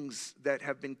things that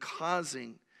have been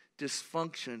causing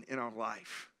dysfunction in our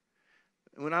life.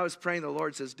 And when I was praying, the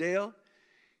Lord says, Dale,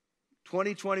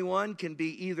 2021 can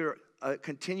be either a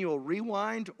continual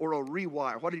rewind or a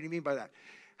rewire. What did he mean by that?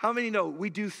 How many know we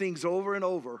do things over and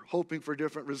over hoping for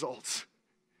different results?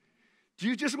 Do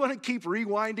you just want to keep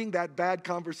rewinding that bad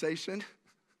conversation?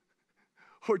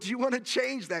 Or do you want to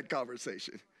change that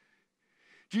conversation?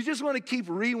 Do you just want to keep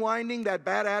rewinding that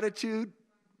bad attitude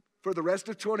for the rest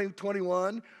of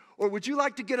 2021? Or would you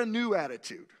like to get a new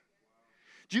attitude?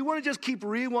 Do you want to just keep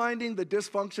rewinding the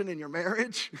dysfunction in your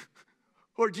marriage?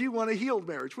 Or do you want a healed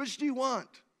marriage? Which do you want?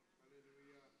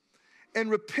 And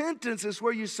repentance is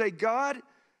where you say, God,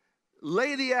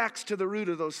 lay the axe to the root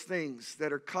of those things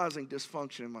that are causing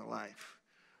dysfunction in my life.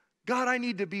 God, I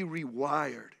need to be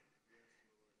rewired.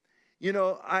 You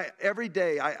know, every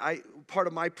day, part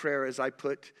of my prayer is I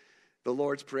put the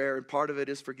Lord's Prayer, and part of it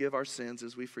is forgive our sins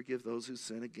as we forgive those who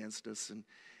sin against us.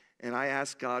 And I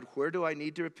ask God, where do I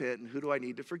need to repent and who do I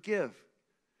need to forgive?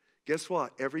 Guess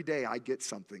what? Every day I get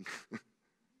something.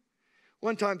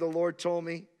 One time the Lord told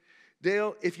me,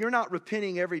 Dale, if you're not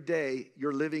repenting every day,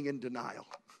 you're living in denial.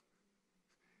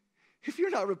 If you're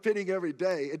not repenting every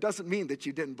day, it doesn't mean that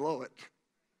you didn't blow it.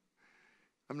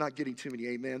 I'm not getting too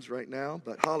many amens right now,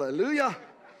 but hallelujah.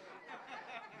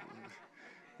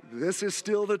 This is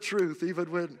still the truth,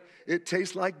 even when it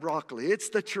tastes like broccoli. It's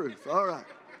the truth. All right.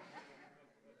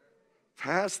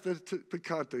 Pass the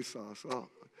picante sauce. Oh.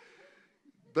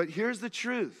 But here's the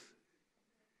truth.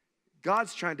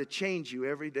 God's trying to change you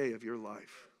every day of your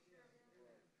life.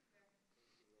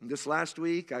 And this last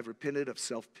week, I've repented of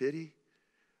self-pity,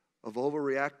 of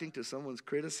overreacting to someone's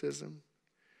criticism,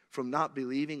 from not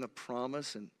believing a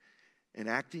promise and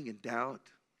acting in doubt,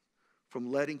 from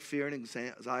letting fear and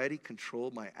anxiety control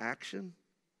my action,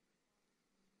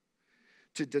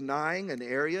 to denying an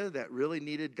area that really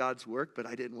needed God's work, but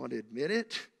I didn't want to admit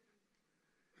it,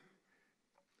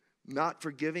 not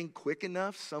forgiving quick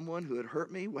enough someone who had hurt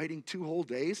me, waiting 2 whole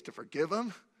days to forgive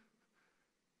them.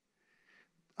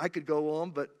 I could go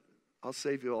on, but I'll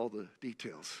save you all the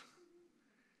details.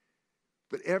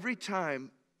 But every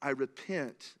time I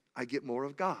repent, I get more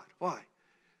of God. Why?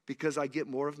 Because I get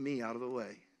more of me out of the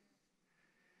way.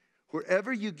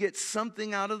 Wherever you get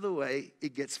something out of the way,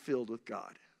 it gets filled with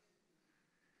God.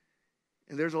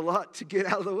 And there's a lot to get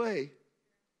out of the way.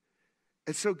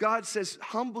 And so God says,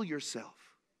 humble yourself.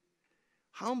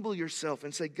 Humble yourself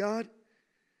and say, God,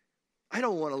 I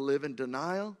don't want to live in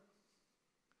denial.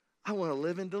 I want to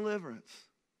live in deliverance.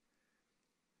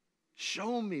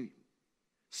 Show me.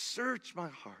 Search my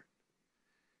heart.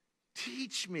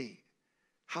 Teach me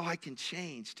how I can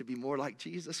change to be more like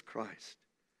Jesus Christ.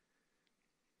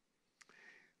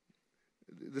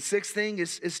 The 6th thing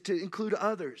is to include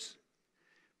others.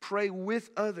 Pray with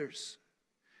others.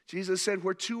 Jesus said,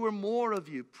 where 2 or more of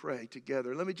you pray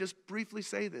together. Let me just briefly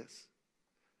say this.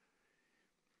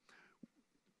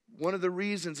 One of the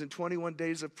reasons in 21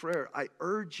 days of prayer, I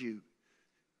urge you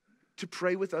to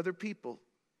pray with other people.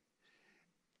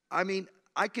 I mean,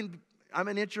 I'm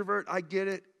an introvert, I get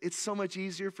it. It's so much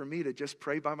easier for me to just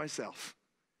pray by myself.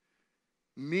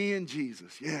 Me and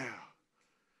Jesus, yeah.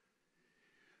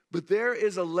 But there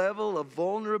is a level of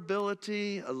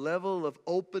vulnerability, a level of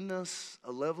openness,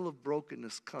 a level of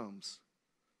brokenness comes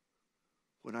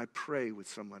when I pray with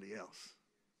somebody else.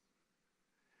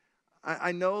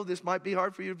 I know this might be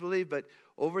hard for you to believe, but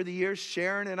over the years,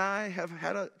 Sharon and I have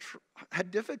had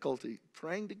difficulty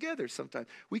praying together sometimes.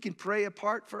 We can pray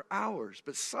apart for hours,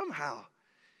 but somehow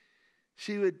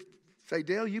she would say,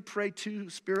 Dale, you pray too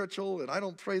spiritual, and I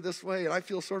don't pray this way, and I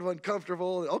feel sort of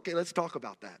uncomfortable. Okay, let's talk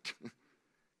about that.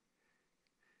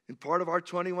 And part of our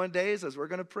 21 days is we're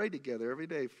going to pray together every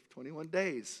day, 21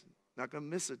 days. Not going to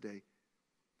miss a day.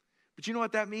 But you know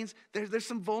what that means? There's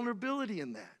some vulnerability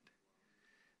in that.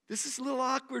 This is a little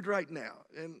awkward right now.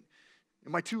 And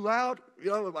am I too loud?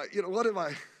 What am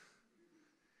I?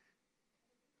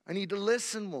 I need to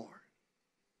listen more.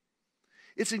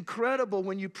 It's incredible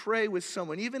when you pray with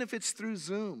someone, even if it's through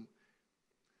Zoom.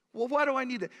 Well, why do I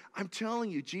need that? I'm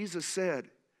telling you, Jesus said,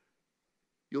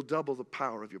 you'll double the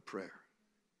power of your prayer.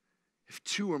 If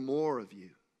 2 or more of you.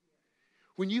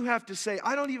 When you have to say,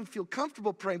 I don't even feel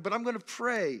comfortable praying, but I'm going to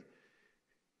pray,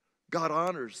 God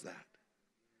honors that.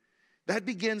 That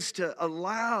begins to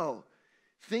allow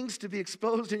things to be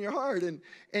exposed in your heart,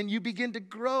 and you begin to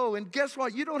grow. And guess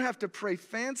what? You don't have to pray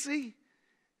fancy.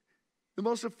 The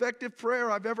most effective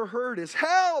prayer I've ever heard is,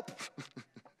 help!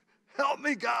 Help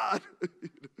me, God!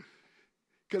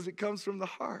 Because it comes from the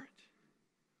heart.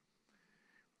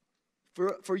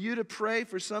 For you to pray,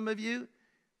 for some of you,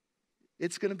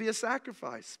 it's going to be a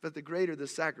sacrifice. But the greater the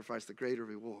sacrifice, the greater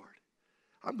reward.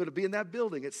 I'm going to be in that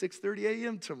building at 6:30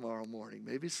 a.m. tomorrow morning.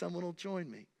 Maybe someone will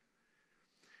join me.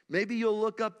 Maybe you'll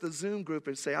look up the Zoom group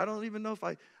and say, I don't even know if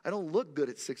I don't look good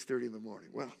at 6:30 in the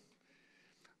morning. Well,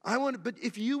 but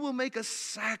if you will make a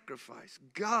sacrifice,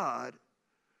 God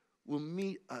will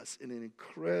meet us in an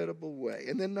incredible way.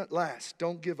 And then last,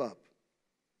 don't give up.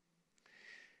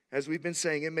 As we've been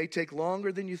saying, it may take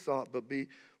longer than you thought, but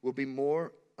will be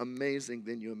more amazing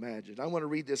than you imagined. I want to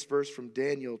read this verse from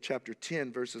Daniel chapter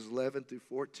 10, verses 11 through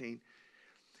 14.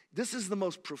 This is the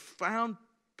most profound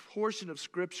portion of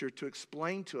Scripture to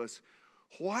explain to us,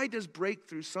 why does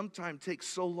breakthrough sometimes take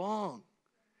so long?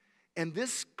 And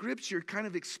this Scripture kind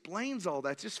of explains all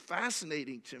that. It's just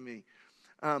fascinating to me.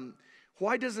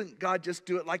 Why doesn't God just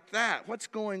do it like that? What's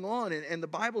going on? And the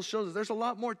Bible shows us there's a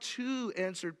lot more to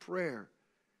answered prayer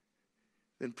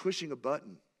than pushing a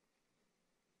button.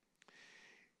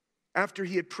 After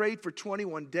he had prayed for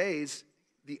 21 days,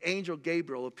 the angel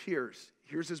Gabriel appears.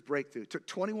 Here's his breakthrough. It took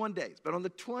 21 days, but on the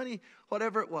 20,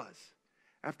 whatever it was,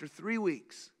 after 3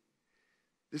 weeks,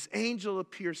 this angel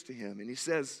appears to him and he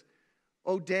says,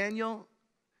 "Oh, Daniel,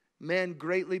 man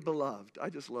greatly beloved."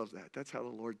 I just love that. That's how the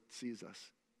Lord sees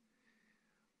us.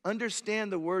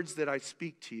 "Understand the words that I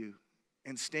speak to you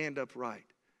and stand upright.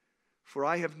 for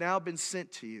I have now been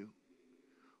sent to you."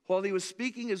 While he was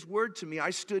speaking his word to me, I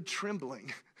stood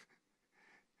trembling.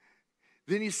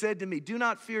 Then he said to me, "Do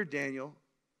not fear, Daniel,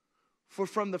 for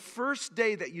from the first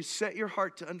day that you set your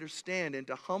heart to understand and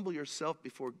to humble yourself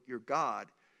before your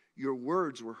God, your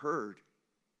words were heard.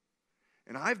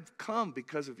 And I've come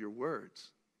because of your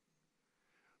words.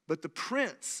 But the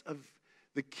prince of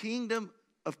the kingdom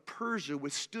of Persia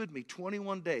withstood me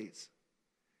 21 days.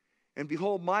 And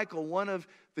behold, Michael, one of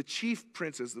the chief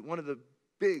princes, one of the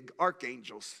big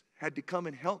archangels, had to come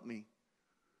and help me,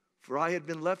 for I had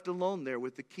been left alone there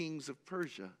with the kings of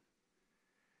Persia.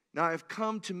 Now I have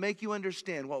come to make you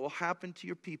understand what will happen to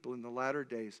your people in the latter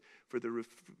days, for the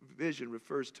vision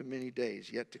refers to many days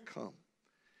yet to come."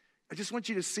 I just want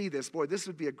you to see this. Boy, this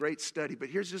would be a great study, but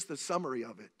here's just the summary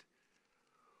of it.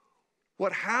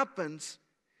 What happens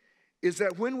is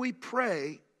that when we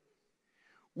pray,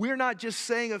 we're not just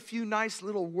saying a few nice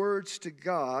little words to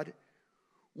God.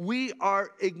 We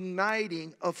are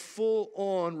igniting a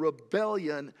full-on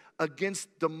rebellion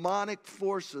against demonic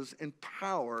forces and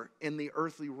power in the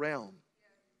earthly realm.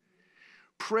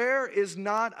 Prayer is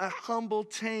not a humble,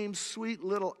 tame, sweet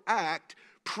little act.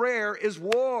 Prayer is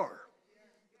war.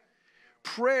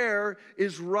 Prayer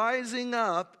is rising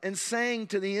up and saying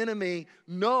to the enemy,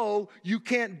 "No, you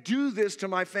can't do this to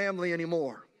my family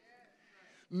anymore.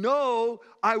 No,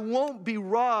 I won't be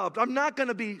robbed. I'm not going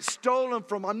to be stolen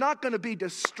from. I'm not going to be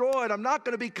destroyed. I'm not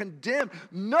going to be condemned.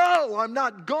 No, I'm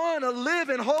not going to live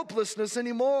in hopelessness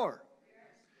anymore.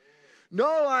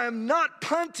 No, I am not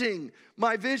punting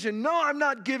my vision. No, I'm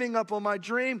not giving up on my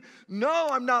dream. No,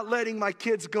 I'm not letting my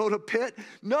kids go to pit.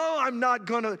 No, I'm not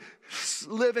going to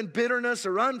live in bitterness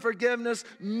or unforgiveness.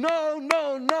 No,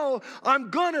 no, no. I'm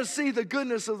going to see the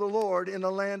goodness of the Lord in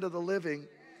the land of the living."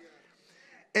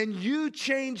 And you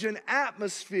change an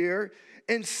atmosphere,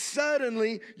 and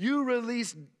suddenly you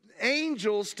release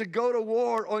angels to go to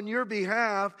war on your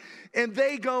behalf, and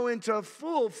they go into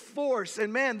full force.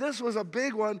 And man, this was a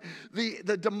big one.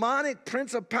 The demonic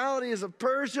principalities of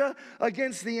Persia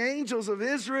against the angels of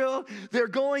Israel, they're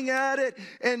going at it.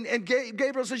 And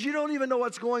Gabriel says, "You don't even know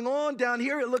what's going on down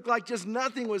here." It looked like just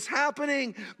nothing was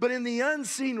happening, but in the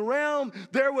unseen realm,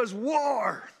 there was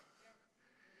war.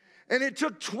 And it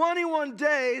took 21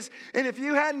 days, and if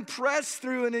you hadn't pressed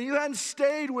through and you hadn't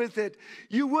stayed with it,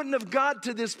 you wouldn't have got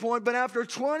to this point. But after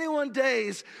 21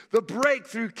 days, the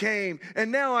breakthrough came.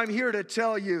 And now I'm here to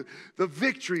tell you, the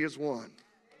victory is won.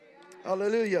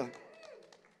 Hallelujah.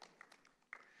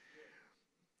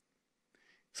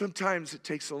 Sometimes it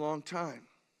takes a long time.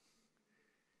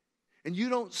 And you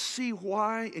don't see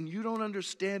why, and you don't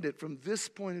understand it from this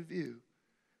point of view.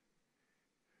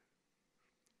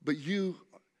 But you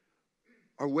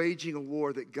are waging a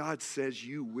war that God says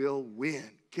you will win.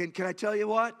 Can I tell you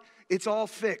what? It's all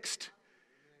fixed.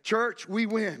 Church, we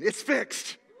win. It's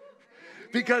fixed.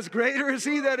 Because greater is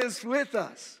He that is with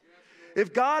us.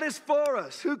 If God is for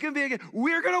us, who can be against?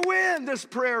 We're going to win this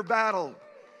prayer battle.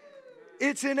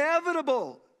 It's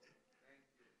inevitable.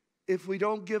 If we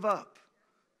don't give up,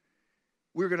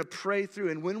 we're going to pray through.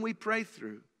 And when we pray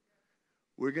through,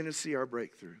 we're going to see our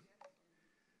breakthrough.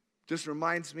 Just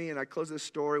reminds me, and I close this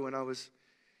story, when I was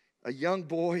a young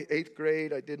boy, 8th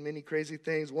grade, I did many crazy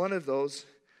things. One of those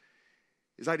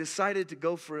is I decided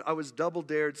to I was double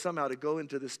dared somehow to go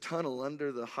into this tunnel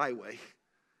under the highway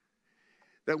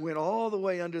that went all the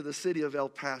way under the city of El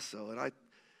Paso. And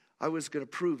I was going to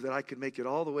prove that I could make it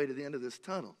all the way to the end of this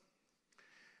tunnel.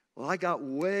 Well, I got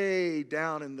way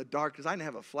down in the darkness. I didn't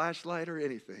have a flashlight or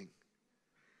anything.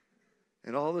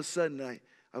 And all of a sudden,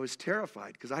 I was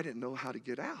terrified because I didn't know how to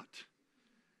get out.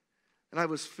 And I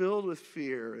was filled with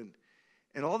fear.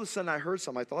 And all of a sudden I heard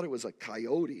something. I thought it was a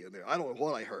coyote in there. I don't know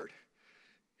what I heard.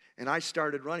 And I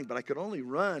started running, but I could only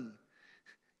run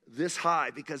this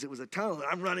high because it was a tunnel. And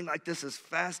I'm running like this as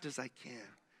fast as I can.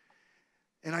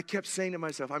 And I kept saying to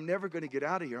myself, "I'm never going to get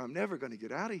out of here. I'm never going to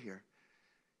get out of here."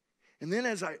 And then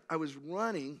as I was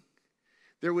running,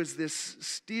 there was this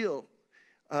steel,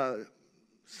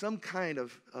 some kind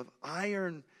of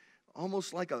iron,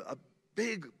 almost like a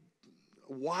big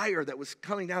wire that was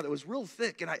coming down that was real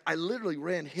thick, and I literally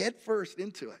ran headfirst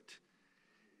into it,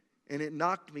 and it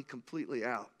knocked me completely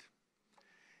out.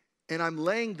 And I'm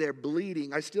laying there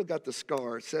bleeding. I still got the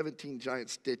scar, 17 giant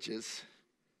stitches.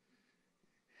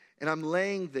 And I'm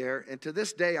laying there, and to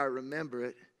this day I remember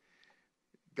it.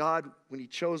 God, when He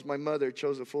chose my mother,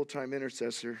 chose a full-time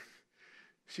intercessor.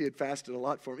 She had fasted a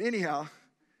lot for me. Anyhow,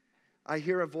 I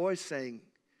hear a voice saying,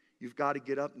 "You've got to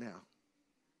get up now."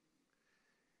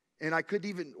 And I couldn't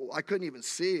even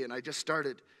see, and I just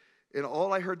started, and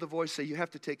all I heard the voice say, "You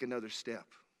have to take another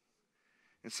step."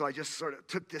 And so I just sort of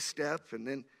took this step, and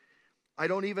then I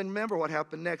don't even remember what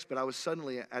happened next, but I was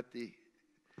suddenly at the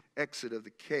exit of the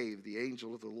cave. The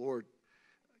angel of the Lord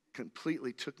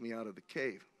completely took me out of the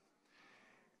cave.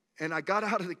 And I got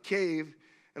out of the cave,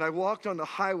 and I walked on the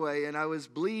highway, and I was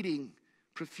bleeding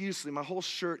profusely. My whole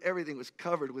shirt, everything was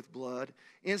covered with blood.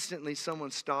 Instantly,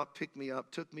 someone stopped, picked me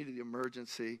up, took me to the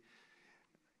emergency.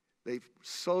 They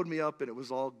sewed me up, and it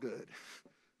was all good.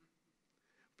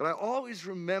 But I always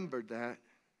remembered that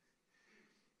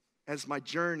as my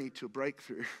journey to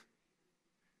breakthrough.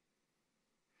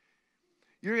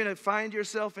 You're going to find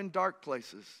yourself in dark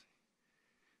places.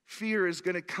 Fear is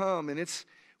going to come, and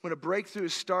when a breakthrough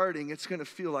is starting, it's going to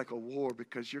feel like a war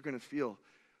because you're going to feel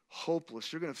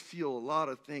hopeless. You're going to feel a lot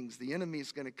of things. The enemy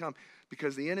is going to come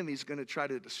because the enemy is going to try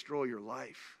to destroy your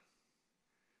life.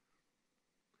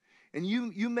 And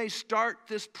you may start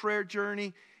this prayer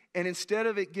journey, and instead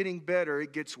of it getting better,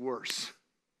 it gets worse.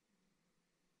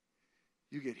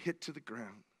 You get hit to the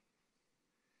ground.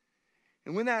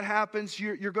 And when that happens,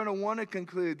 you're going to want to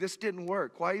conclude, this didn't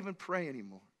work. Why even pray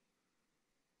anymore?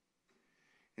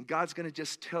 And God's going to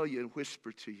just tell you and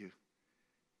whisper to you,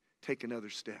 take another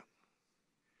step.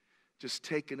 Just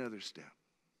take another step.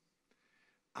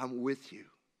 I'm with you.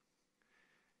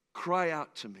 Cry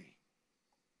out to me.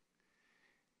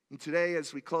 And today,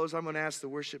 as we close, I'm going to ask the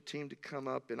worship team to come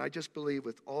up. And I just believe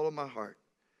with all of my heart,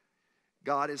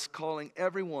 God is calling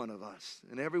every one of us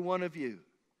and every one of you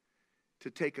to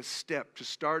take a step, to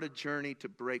start a journey to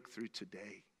breakthrough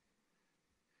today.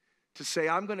 To say,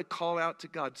 I'm going to call out to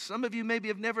God. Some of you maybe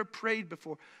have never prayed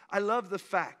before. I love the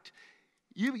fact.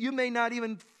 You may not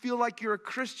even feel like you're a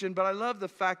Christian, but I love the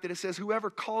fact that it says whoever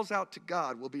calls out to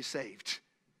God will be saved.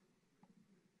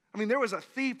 I mean, there was a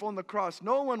thief on the cross.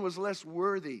 No one was less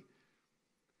worthy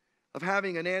of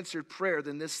having an answered prayer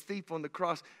than this thief on the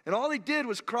cross. And all he did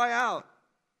was cry out,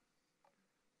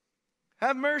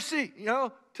 have mercy,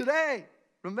 today.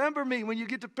 Remember me when you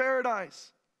get to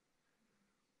paradise.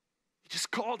 He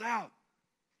just called out.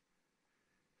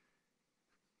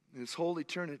 And his whole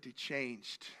eternity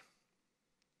changed.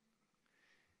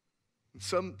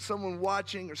 And someone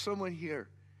watching or someone here,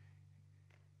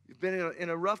 you've been in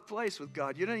a rough place with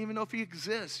God. You don't even know if he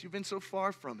exists. You've been so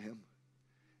far from him.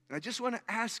 And I just want to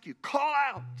ask you, call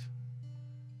out.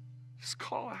 Just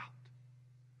call out.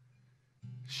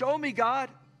 Show me, God.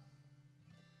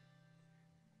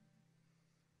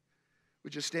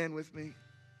 Would you stand with me?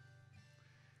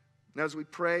 And as we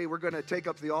pray, we're going to take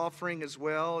up the offering as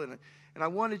well. And I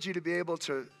wanted you to be able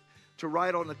to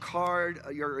write on the card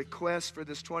your request for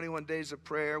this 21 days of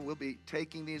prayer. We'll be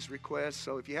taking these requests.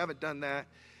 So if you haven't done that,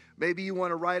 maybe you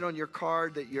want to write on your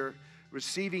card that you're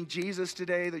receiving Jesus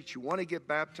today, that you want to get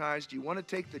baptized. You want to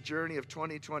take the journey of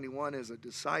 2021 as a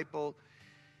disciple.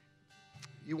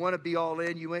 You want to be all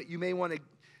in. You may want to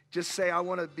just say, I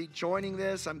want to be joining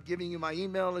this. I'm giving you my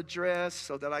email address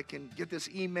so that I can get this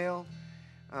email.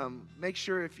 Make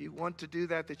sure if you want to do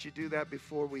that, that you do that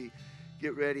before we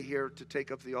get ready here to take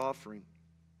up the offering.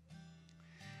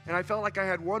 And I felt like I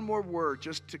had one more word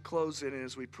just to close in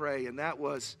as we pray, and that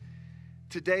was,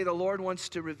 today the Lord wants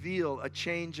to reveal a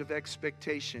change of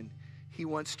expectation he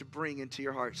wants to bring into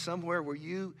your heart. Somewhere where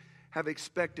you have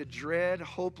expected dread,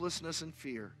 hopelessness, and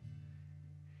fear,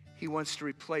 he wants to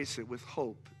replace it with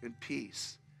hope and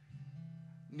peace,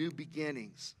 new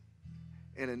beginnings,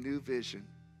 and a new vision.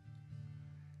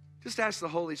 Just ask the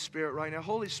Holy Spirit right now,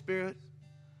 Holy Spirit,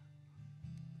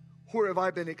 where have I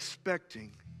been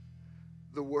expecting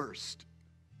the worst?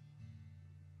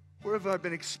 Where have I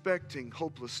been expecting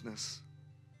hopelessness?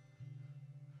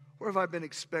 Where have I been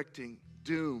expecting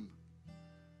doom,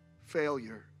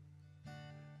 failure,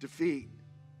 defeat?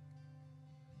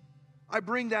 I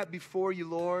bring that before you,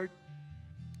 Lord.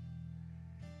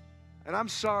 And I'm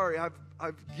sorry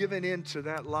I've given in to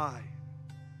that lie.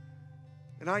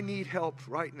 And I need help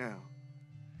right now.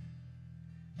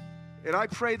 And I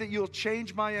pray that you'll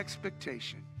change my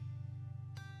expectation.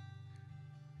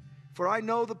 For I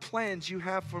know the plans you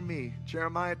have for me.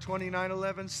 Jeremiah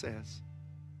 29:11 says,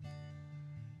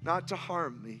 not to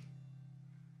harm me,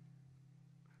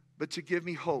 but to give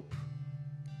me hope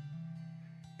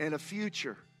and a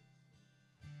future.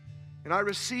 And I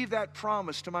receive that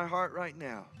promise to my heart right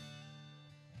now.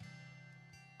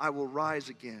 I will rise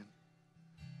again.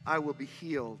 I will be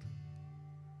healed.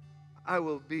 I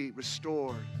will be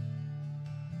restored.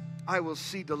 I will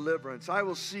see deliverance. I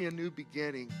will see a new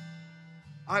beginning.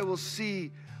 I will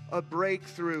see a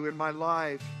breakthrough in my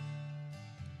life.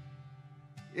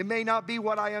 It may not be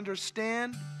what I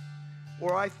understand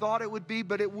or I thought it would be,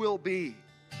 but it will be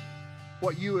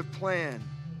what you have planned.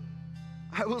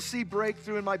 I will see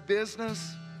breakthrough in my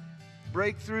business,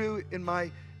 breakthrough in my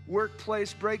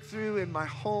workplace, breakthrough in my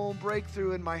home,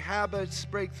 breakthrough in my habits,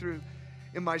 breakthrough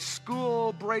in my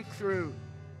school, breakthrough.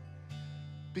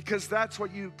 Because that's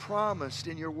what you promised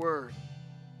in your word.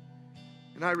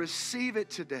 And I receive it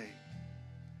today.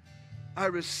 I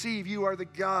receive you are the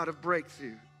God of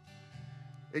breakthrough.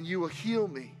 And you will heal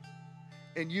me.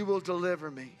 And you will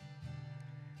deliver me.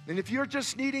 And if you're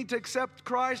just needing to accept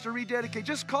Christ or rededicate,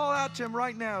 just call out to Him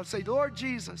right now and say, Lord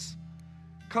Jesus,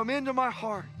 come into my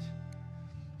heart.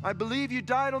 I believe you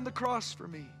died on the cross for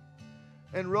me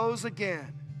and rose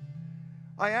again.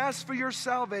 I ask for your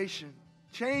salvation.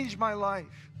 Change my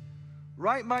life.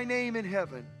 Write my name in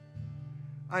heaven.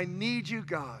 I need you,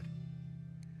 God.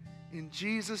 In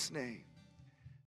Jesus' name.